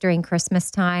post during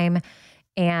Christmas time.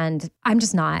 And I'm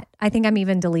just not. I think I'm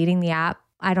even deleting the app.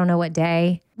 I don't know what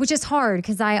day, which is hard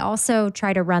because I also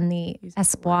try to run the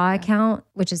Espoir account,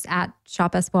 which is at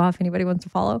Shop Espoir if anybody wants to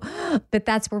follow. But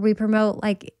that's where we promote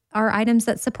like our items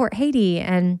that support Haiti.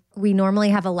 And we normally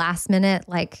have a last minute,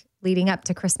 like leading up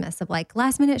to Christmas of like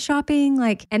last minute shopping,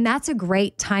 and that's a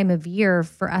great time of year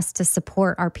for us to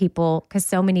support our people because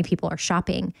so many people are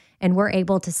shopping and we're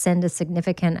able to send a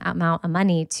significant amount of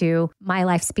money to My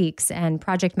Life Speaks and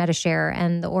Project MetaShare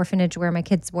and the orphanage where my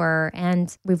kids were.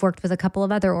 And we've worked with a couple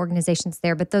of other organizations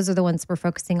there, but those are the ones we're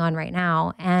focusing on right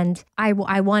now. And I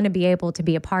want to be able to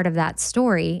be a part of that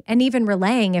story and even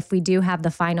relaying if we do have the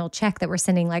final check that we're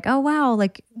sending, like, oh, wow,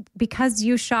 like because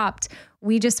you shopped,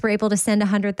 we just were able to send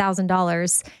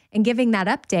 $100,000, and giving that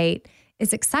update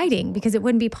is exciting because it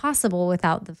wouldn't be possible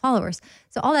without the followers.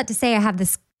 So all that to say, I have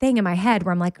this thing in my head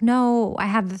where I'm like, no, I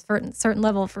have a certain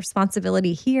level of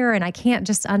responsibility here and I can't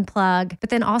just unplug. But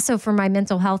then also for my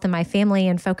mental health and my family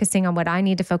and focusing on what I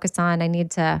need to focus on,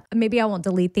 maybe I won't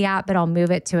delete the app, but I'll move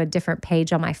it to a different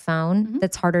page on my phone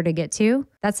that's harder to get to.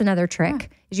 That's another trick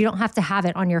is you don't have to have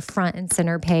it on your front and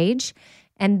center page.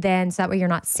 And then so that way you're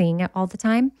not seeing it all the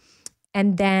time.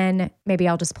 And then maybe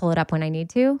I'll just pull it up when I need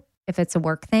to, if it's a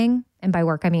work thing. And by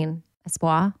work, I mean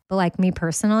Espoir. But like me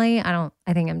personally, I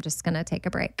think I'm just going to take a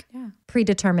break. Yeah.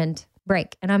 Predetermined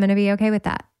break. And I'm going to be okay with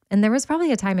that. And there was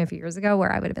probably a time a few years ago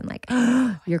where I would have been like,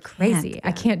 oh, you're crazy.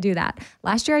 I can't do that.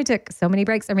 Last year I took so many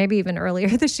breaks, or maybe even earlier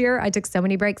this year, I took so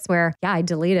many breaks where, I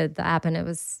deleted the app and it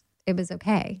was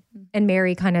okay. And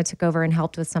Mary kind of took over and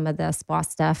helped with some of the Espoir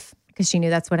stuff, because she knew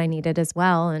that's what I needed as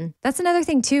well. And that's another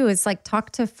thing too, is like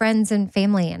talk to friends and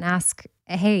family and ask,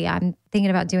 hey, I'm thinking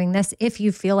about doing this. If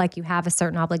you feel like you have a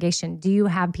certain obligation, do you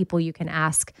have people you can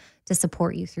ask to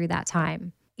support you through that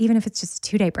time? Even if it's just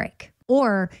a 2-day break.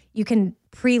 Or you can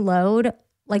preload,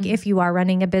 like if you are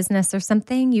running a business or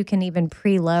something, you can even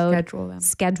preload,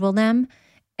 schedule them,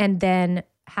 and then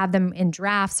have them in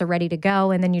drafts or ready to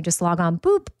go. And then you just log on,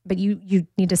 boop. But you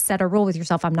need to set a rule with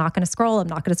yourself. I'm not going to scroll. I'm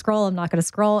not going to scroll. I'm not going to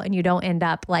scroll. And you don't end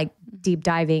up like deep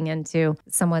diving into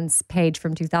someone's page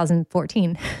from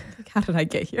 2014. How did I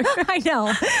get here? I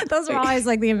know. Those are always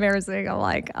like the embarrassing. I'm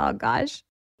like, oh gosh.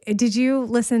 Did you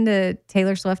listen to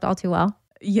Taylor Swift All Too Well?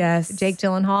 Yes. Jake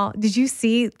Gyllenhaal. Did you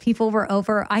see people were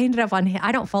over? I ended up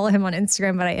I don't follow him on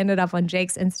Instagram, but I ended up on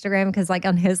Jake's Instagram because like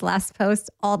on his last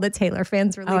post, all the Taylor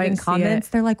fans were leaving comments.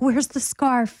 They're like, where's the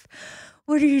scarf?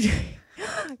 What are you doing?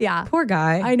 Yeah. Poor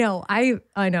guy. I know. I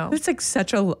know. It's like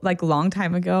such a long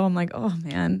time ago. I'm like, oh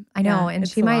man. I know. And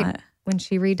she might, when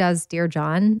she redoes Dear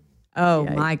John. Oh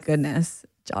my goodness.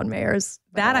 John Mayer's.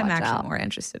 That I'm actually more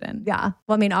interested in. Yeah.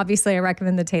 Well, I mean, obviously I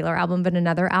recommend the Taylor album, but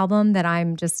another album that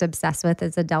I'm just obsessed with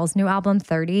is Adele's new album,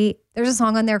 30. There's a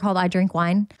song on there called I Drink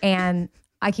Wine. And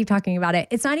I keep talking about it.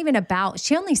 It's not even about,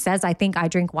 she only says, I think I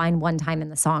drink wine one time in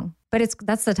the song, but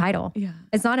that's the title. Yeah.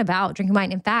 It's not about drinking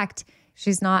wine. In fact,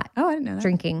 she's not I didn't know that.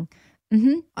 Drinking.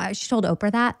 She told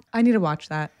Oprah that. I need to watch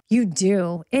that. You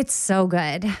do. It's so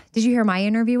good. Did you hear my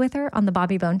interview with her on the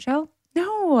Bobby Bone Show?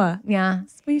 No. Yeah.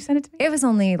 Will you send it to me? It was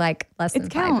only like less than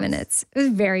 5 minutes. It was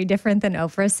very different than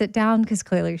Oprah's sit down because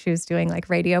clearly she was doing like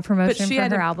radio promotion but she for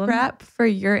had her to album. Prep for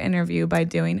your interview by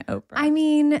doing Oprah. I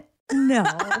mean, no.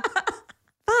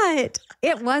 But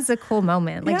it was a cool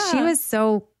moment. Like she was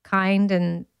so kind,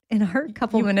 and in our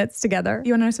couple minutes together.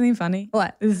 You want to know something funny?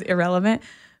 What? This is irrelevant,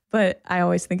 but I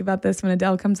always think about this when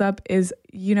Adele comes up is,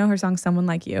 her song Someone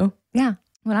Like You? Yeah.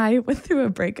 When I went through a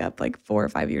breakup like 4 or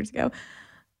 5 years ago,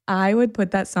 I would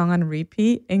put that song on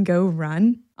repeat and go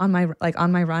run on my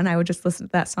run. I would just listen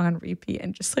to that song on repeat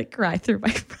and just like cry through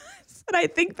my friends. And I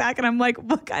think back and I'm like,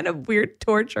 what kind of weird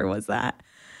torture was that?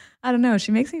 I don't know.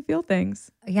 She makes me feel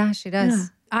things. Yeah, she does. Yeah.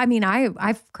 I mean,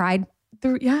 I've cried.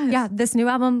 Yeah, this new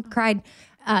album, cried.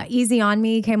 Easy on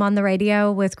Me came on the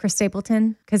radio with Chris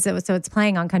Stapleton because it's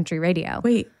playing on country radio.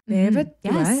 Wait, they have it?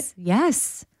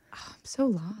 Yes. Oh, I'm so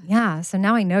lost. Yeah. So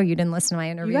now I know you didn't listen to my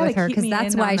interview with her because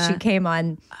that's why she came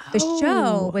on the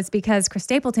show, was because Chris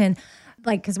Stapleton,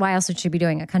 like, because why else would she be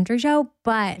doing a country show?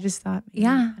 But I just thought,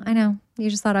 yeah, I know. You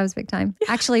just thought I was big time.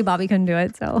 Actually, Bobby couldn't do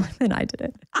it, so then I did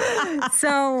it.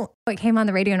 So it came on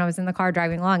the radio and I was in the car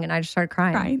driving along and I just started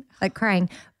crying. Like crying.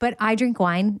 But I Drink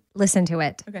Wine, listen to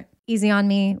it. Okay. Easy on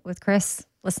Me with Chris,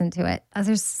 listen to it.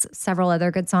 There's several other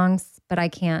good songs, but I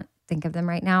can't think of them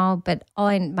right now. But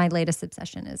my latest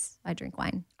obsession is I Drink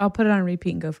Wine. I'll put it on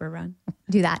repeat and go for a run.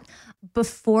 Do that.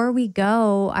 Before we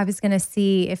go, I was going to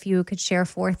see if you could share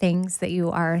 4 things that you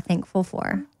are thankful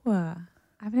for.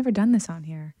 I've never done this on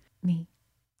here. Me.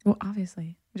 Well,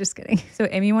 obviously. I'm just kidding. So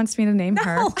Amy wants me to name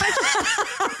her.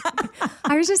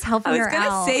 I was just helping her out. I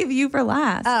was going to save you for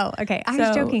last. Oh, okay. I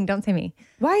was joking. Don't say me.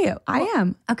 Why? I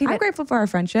am. Okay. I'm grateful for our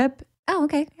friendship. Oh,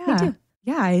 okay. Yeah. Me too.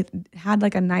 Yeah, I had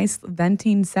like a nice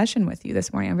venting session with you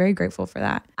this morning. I'm very grateful for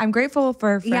that. I'm grateful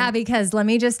for Yeah, because let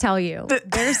me just tell you,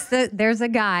 there's a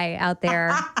guy out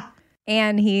there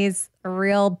and he's a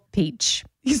real peach.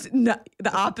 He's not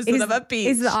the opposite of a peach.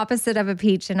 He's the opposite of a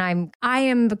peach. And I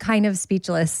am kind of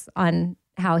speechless on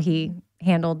how he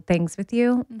handled things with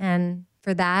you. And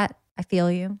for that, I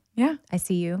feel you. Yeah. I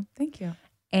see you. Thank you.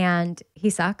 And he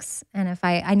sucks. And if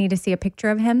I need to see a picture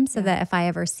of him so that if I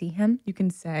ever see him, you can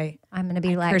say, I'm going to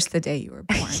be like, curse the day you were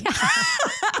born.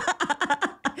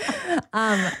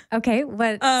 Okay.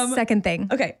 What second thing?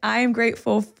 Okay. I am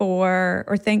grateful for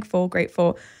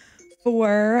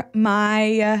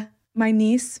my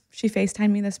niece. She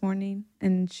FaceTimed me this morning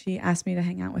and she asked me to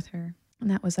hang out with her. And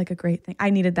that was like a great thing. I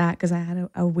needed that because I had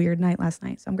a weird night last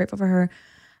night. So I'm grateful for her.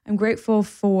 I'm grateful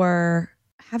for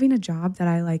having a job that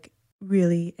I like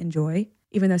really enjoy,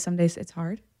 even though some days it's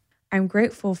hard. I'm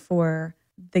grateful for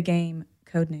the game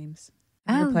Codenames.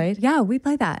 Have you ever played? Yeah, we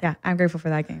play that. Yeah, I'm grateful for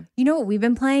that game. You know what we've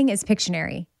been playing is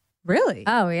Pictionary. Really?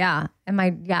 Oh, yeah. And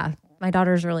my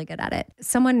daughter's really good at it.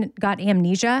 Someone got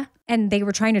amnesia and they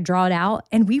were trying to draw it out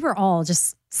and we were all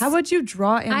just... How would you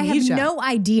draw amnesia? I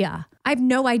have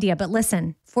no idea. But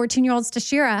listen, 14-year-old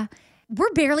Stashira,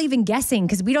 we're barely even guessing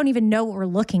because we don't even know what we're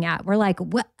looking at. We're like,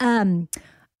 what? And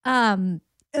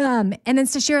then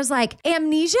Stashira's like,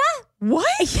 amnesia? What?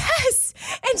 Yes.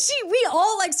 And we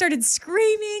all like started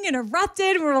screaming and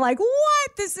erupted. And we were like,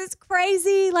 what? This is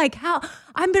crazy. Like how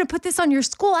I'm going to put this on your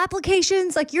school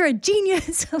applications. Like you're a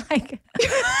genius. Like you're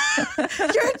a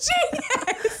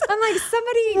genius. I'm like,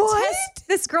 somebody test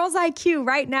this girl's IQ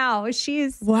right now.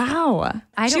 Wow.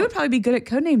 She would probably be good at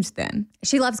Codenames then.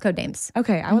 She loves Codenames.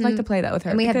 Okay. I would like to play that with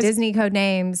her. And we have Disney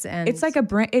Codenames and it's like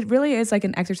it really is like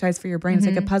an exercise for your brain. It's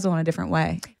like a puzzle in a different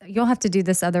way. You'll have to do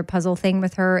this other puzzle thing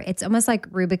with her. It's almost like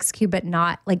Rubik's Cube, but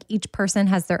not like each person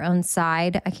has their own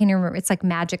side. I can't even remember. It's like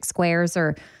magic squares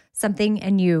or something.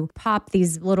 And you pop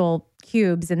these little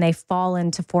cubes and they fall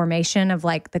into formation of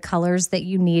like the colors that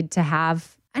you need to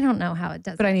have. I don't know how it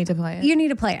does. But I need to play it. You need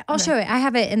to play it. I'll show it. I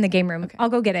have it in the game room. Okay. I'll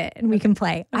go get it and we can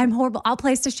play. I'm horrible. I'll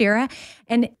play Stashira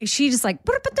and she just like,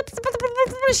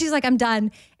 she's like, I'm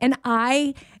done. And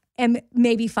I am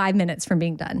maybe 5 minutes from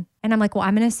being done. And I'm like, well,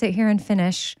 I'm going to sit here and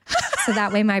finish so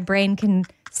that way my brain can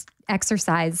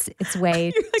exercise its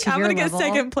way like, to I'm your gonna level. Get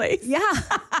second place. Yeah,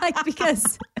 like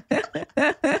because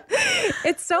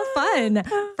it's so fun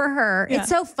for her. Yeah. It's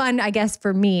so fun, I guess,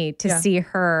 for me to see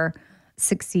her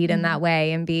succeed in that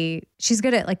way and she's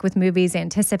good at like with movies,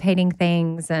 anticipating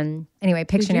things. And anyway,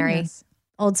 Pictionary,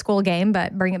 old school game,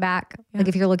 but bring it back. Yeah. Like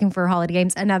if you're looking for holiday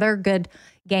games, another good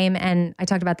game. And I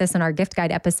talked about this in our gift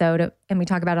guide episode and we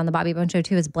talk about it on the Bobby Bone Show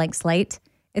too, is Blank Slate.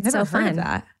 It's Never so fun. Heard of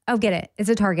that. Oh, get it. It's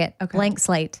a Target. Okay. Blank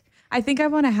Slate. I think I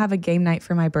want to have a game night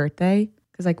for my birthday.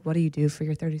 Because like, what do you do for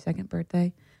your 32nd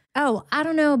birthday? Oh, I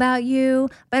don't know about you,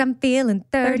 but I'm feeling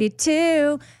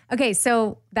 32. Okay,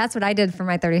 so that's what I did for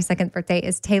my 32nd birthday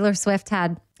is Taylor Swift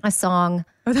had a song.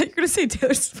 I thought you were going to say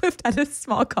Taylor Swift had a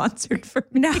small concert for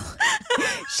me. No.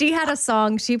 She had a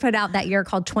song she put out that year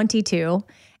called 22,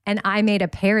 and I made a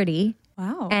parody.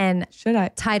 Wow. And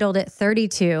titled it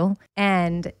 32,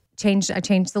 and I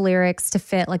changed the lyrics to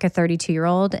fit like a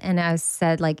 32-year-old. And I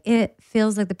said like, it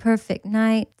feels like the perfect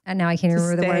night. And now I can't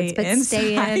remember the words, but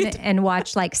stay in and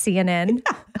watch like CNN.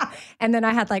 And then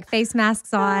I had like face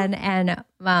masks on and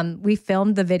we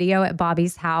filmed the video at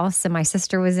Bobby's house and my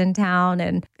sister was in town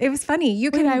and it was funny.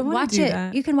 You can watch it.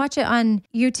 That. You can watch it on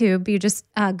YouTube. You just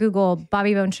Google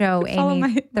Bobby Bone Show,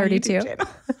 Amy 32.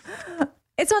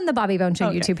 It's on the Bobby Bone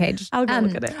Show YouTube page. I'll go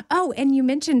look at it. Oh, and you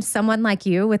mentioned Someone Like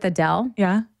You with Adele.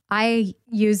 Yeah. I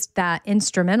used that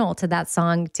instrumental to that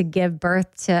song to give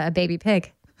birth to a baby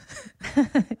pig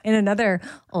in another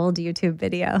old YouTube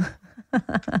video.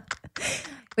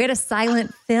 We had a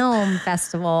silent film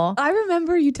festival. I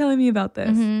remember you telling me about this.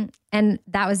 Mm-hmm. And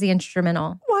that was the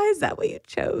instrumental. Why is that what you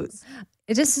chose?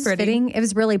 It just was Pretty. fitting. It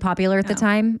was really popular at the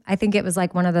time. I think it was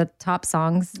like one of the top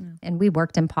songs, and we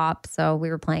worked in pop, so we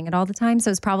were playing it all the time. So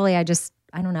it was probably, I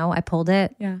don't know, I pulled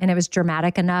it, and it was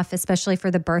dramatic enough, especially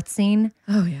for the birth scene.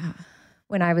 Oh, yeah.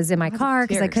 When I was in my car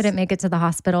because I tears. couldn't make it to the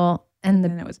hospital, and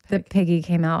then it was the Pig. piggy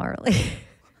came out early.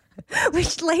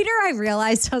 Which later I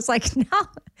realized, I was like, no,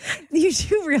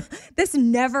 this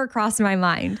never crossed my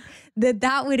mind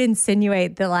that would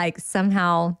insinuate that like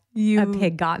somehow a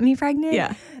pig got me pregnant.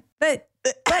 Yeah. But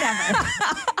whatever.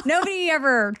 Nobody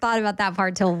ever thought about that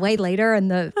part till way later, and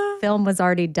the film was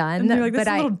already done. And you're like, this but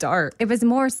is a little dark. It was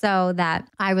more so that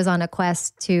I was on a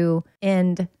quest to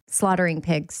end slaughtering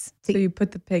pigs So you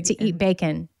put the pig to eat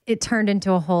bacon. It turned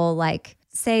into a whole like,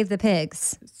 save the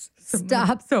pigs.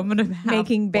 Stop So I'm gonna have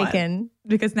making what? bacon.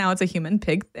 Because now it's a human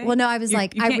pig thing. Well, no, I was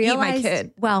like, you I can't eat my realized,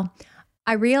 kid. well,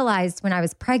 I realized when I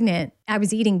was pregnant, I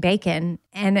was eating bacon,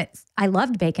 and I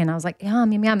loved bacon. I was like,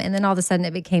 yum, yum, yum. And then all of a sudden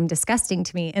it became disgusting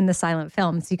to me in the silent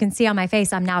film. So you can see on my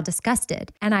face, I'm now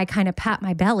disgusted. And I kind of pat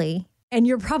my belly. And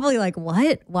you're probably like,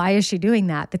 what? Why is she doing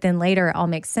that? But then later it all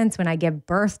makes sense when I give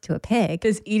birth to a pig.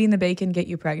 Does eating the bacon get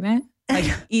you pregnant? Like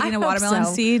eating a hope watermelon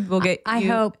so. seed will get I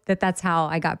you. hope that that's how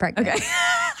I got pregnant.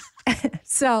 Okay.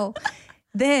 So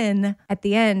then at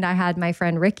the end, I had my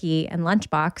friend Ricky and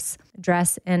Lunchbox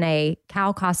dress in a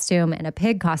cow costume and a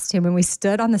pig costume. And we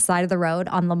stood on the side of the road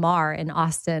on Lamar in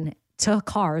Austin to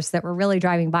cars that were really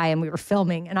driving by, and we were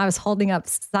filming. And I was holding up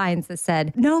signs that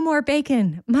said, "No more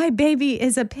bacon. My baby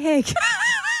is a pig."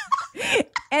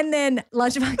 And then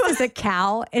Lunchbox is a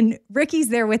cow, and Ricky's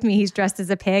there with me. He's dressed as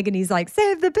a pig, and he's like,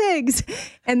 "Save the pigs."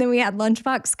 And then we had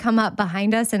Lunchbox come up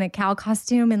behind us in a cow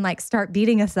costume and like start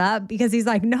beating us up because he's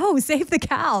like, "No, save the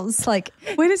cows." Like,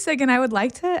 Wait a second. I would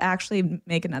like to actually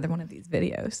make another one of these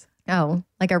videos. oh,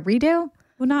 like a redo?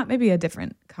 Well, not maybe a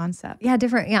different concept. Yeah,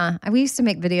 different. Yeah. We used to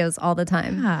make videos all the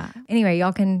time. Yeah. Anyway,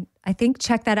 y'all can, I think,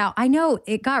 check that out. I know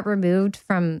it got removed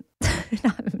from,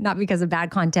 not because of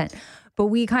bad content, but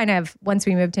we kind of, once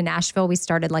we moved to Nashville, we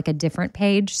started like a different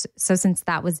page. So since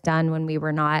that was done when we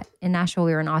were not in Nashville,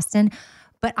 we were in Austin.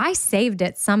 But I saved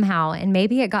it somehow, and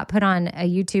maybe it got put on a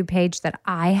YouTube page that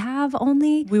I have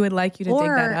only. We would like you to dig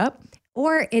that up.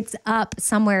 Or it's up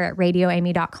somewhere at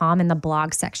radioamy.com in the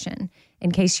blog section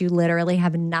in case you literally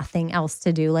have nothing else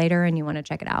to do later and you want to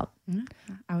check it out.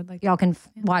 I would like Y'all can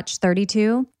watch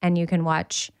 32, and you can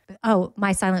watch,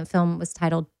 my silent film was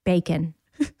titled Bacon.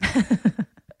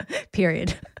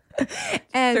 Period.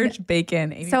 And search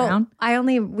bacon, Amy so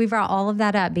Brown. we brought all of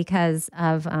that up because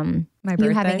of My you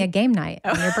having birthday? a game night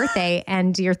on your birthday,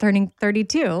 and you're turning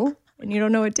 32 and you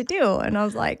don't know what to do. And I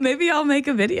was like, Maybe I'll make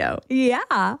a video.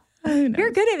 yeah, you're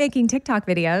good at making TikTok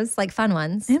videos, like fun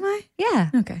ones. Am I?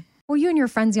 Yeah. Okay. Well, you and your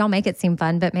friends, y'all make it seem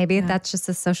fun, but maybe that's just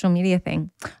a social media thing.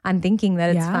 I'm thinking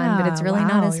that it's fun, but it's really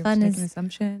not as fun An as.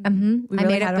 assumption. We I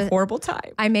really made had up a horrible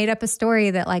time. I made up a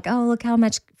story that like, oh, look how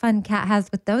much fun Kat has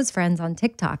with those friends on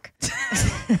TikTok.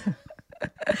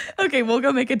 Okay, we'll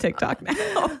go make a TikTok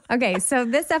now. Okay, so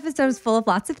this episode is full of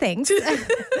lots of things.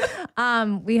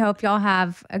 We hope y'all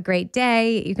have a great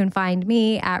day. You can find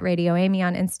me at Radio Amy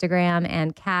on Instagram,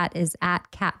 and Kat is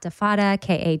at Kat Defatta,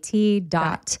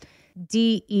 KAT.DEFATTA.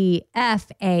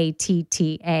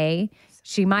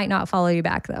 She might not follow you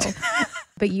back though.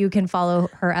 But you can follow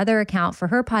her other account for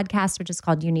her podcast, which is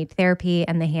called You Need Therapy,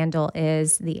 and the handle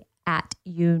is the at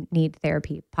You Need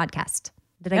Therapy podcast.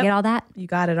 Did I get all that? You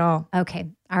got it all. Okay.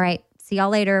 All right. See y'all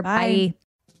later. Bye.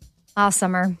 Bye.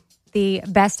 Summer, the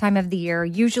best time of the year,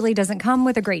 usually doesn't come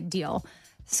with a great deal.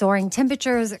 Soaring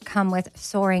temperatures come with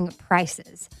soaring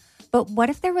prices. But what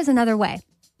if there was another way?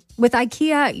 With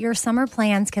IKEA, your summer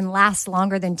plans can last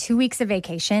longer than 2 weeks of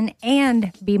vacation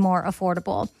and be more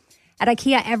affordable. At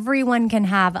IKEA, everyone can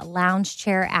have lounge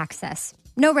chair access.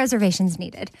 No reservations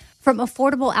needed. From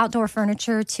affordable outdoor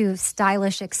furniture to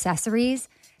stylish accessories,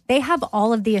 they have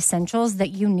all of the essentials that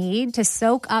you need to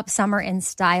soak up summer in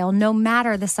style, no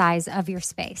matter the size of your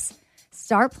space.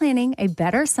 Start planning a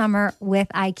better summer with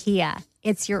IKEA.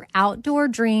 It's your outdoor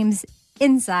dreams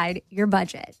inside your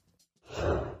budget.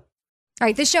 All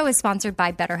right, this show is sponsored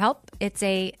by BetterHelp. It's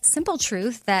a simple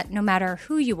truth that no matter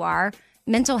who you are,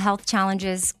 mental health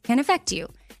challenges can affect you,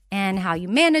 and how you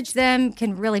manage them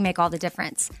can really make all the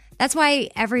difference. That's why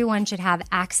everyone should have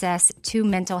access to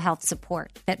mental health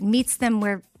support that meets them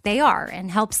where they are and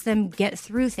helps them get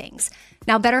through things.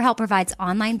 Now, BetterHelp provides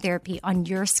online therapy on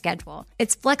your schedule.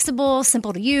 It's flexible,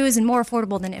 simple to use, and more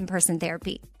affordable than in-person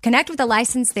therapy. Connect with a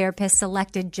licensed therapist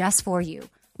selected just for you.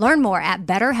 Learn more at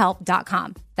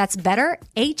BetterHelp.com. That's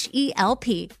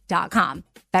BetterHelp.com.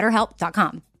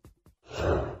 BetterHelp.com.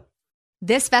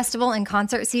 This festival and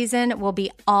concert season will be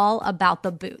all about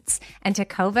the boots, and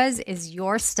Tecovas is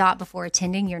your stop before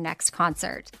attending your next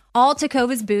concert. All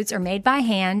Tecovas boots are made by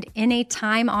hand in a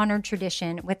time-honored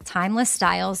tradition with timeless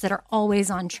styles that are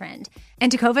always on trend.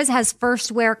 And Tecovas has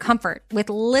first wear comfort with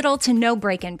little to no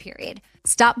break-in period.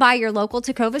 Stop by your local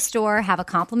Tecova store, have a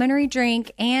complimentary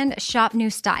drink, and shop new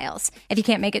styles. If you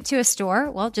can't make it to a store,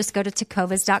 well, just go to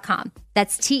tecovas.com.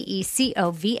 That's TECOVAS.com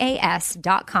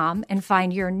and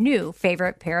find your new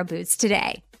favorite pair of boots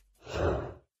today.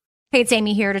 Hey, it's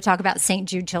Amy here to talk about St.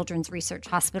 Jude Children's Research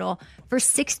Hospital. For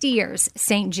 60 years,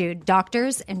 St. Jude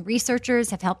doctors and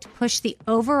researchers have helped push the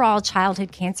overall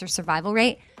childhood cancer survival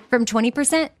rate from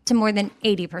 20% to more than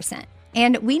 80%.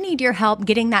 And we need your help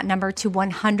getting that number to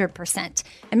 100%.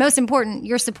 And most important,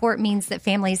 your support means that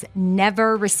families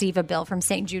never receive a bill from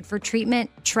St. Jude for treatment,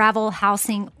 travel,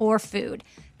 housing, or food.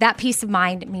 That peace of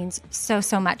mind means so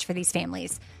much for these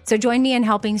families. So join me in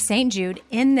helping St. Jude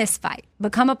in this fight.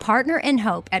 Become a partner in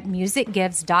hope at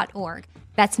musicgives.org.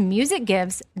 That's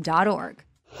musicgives.org.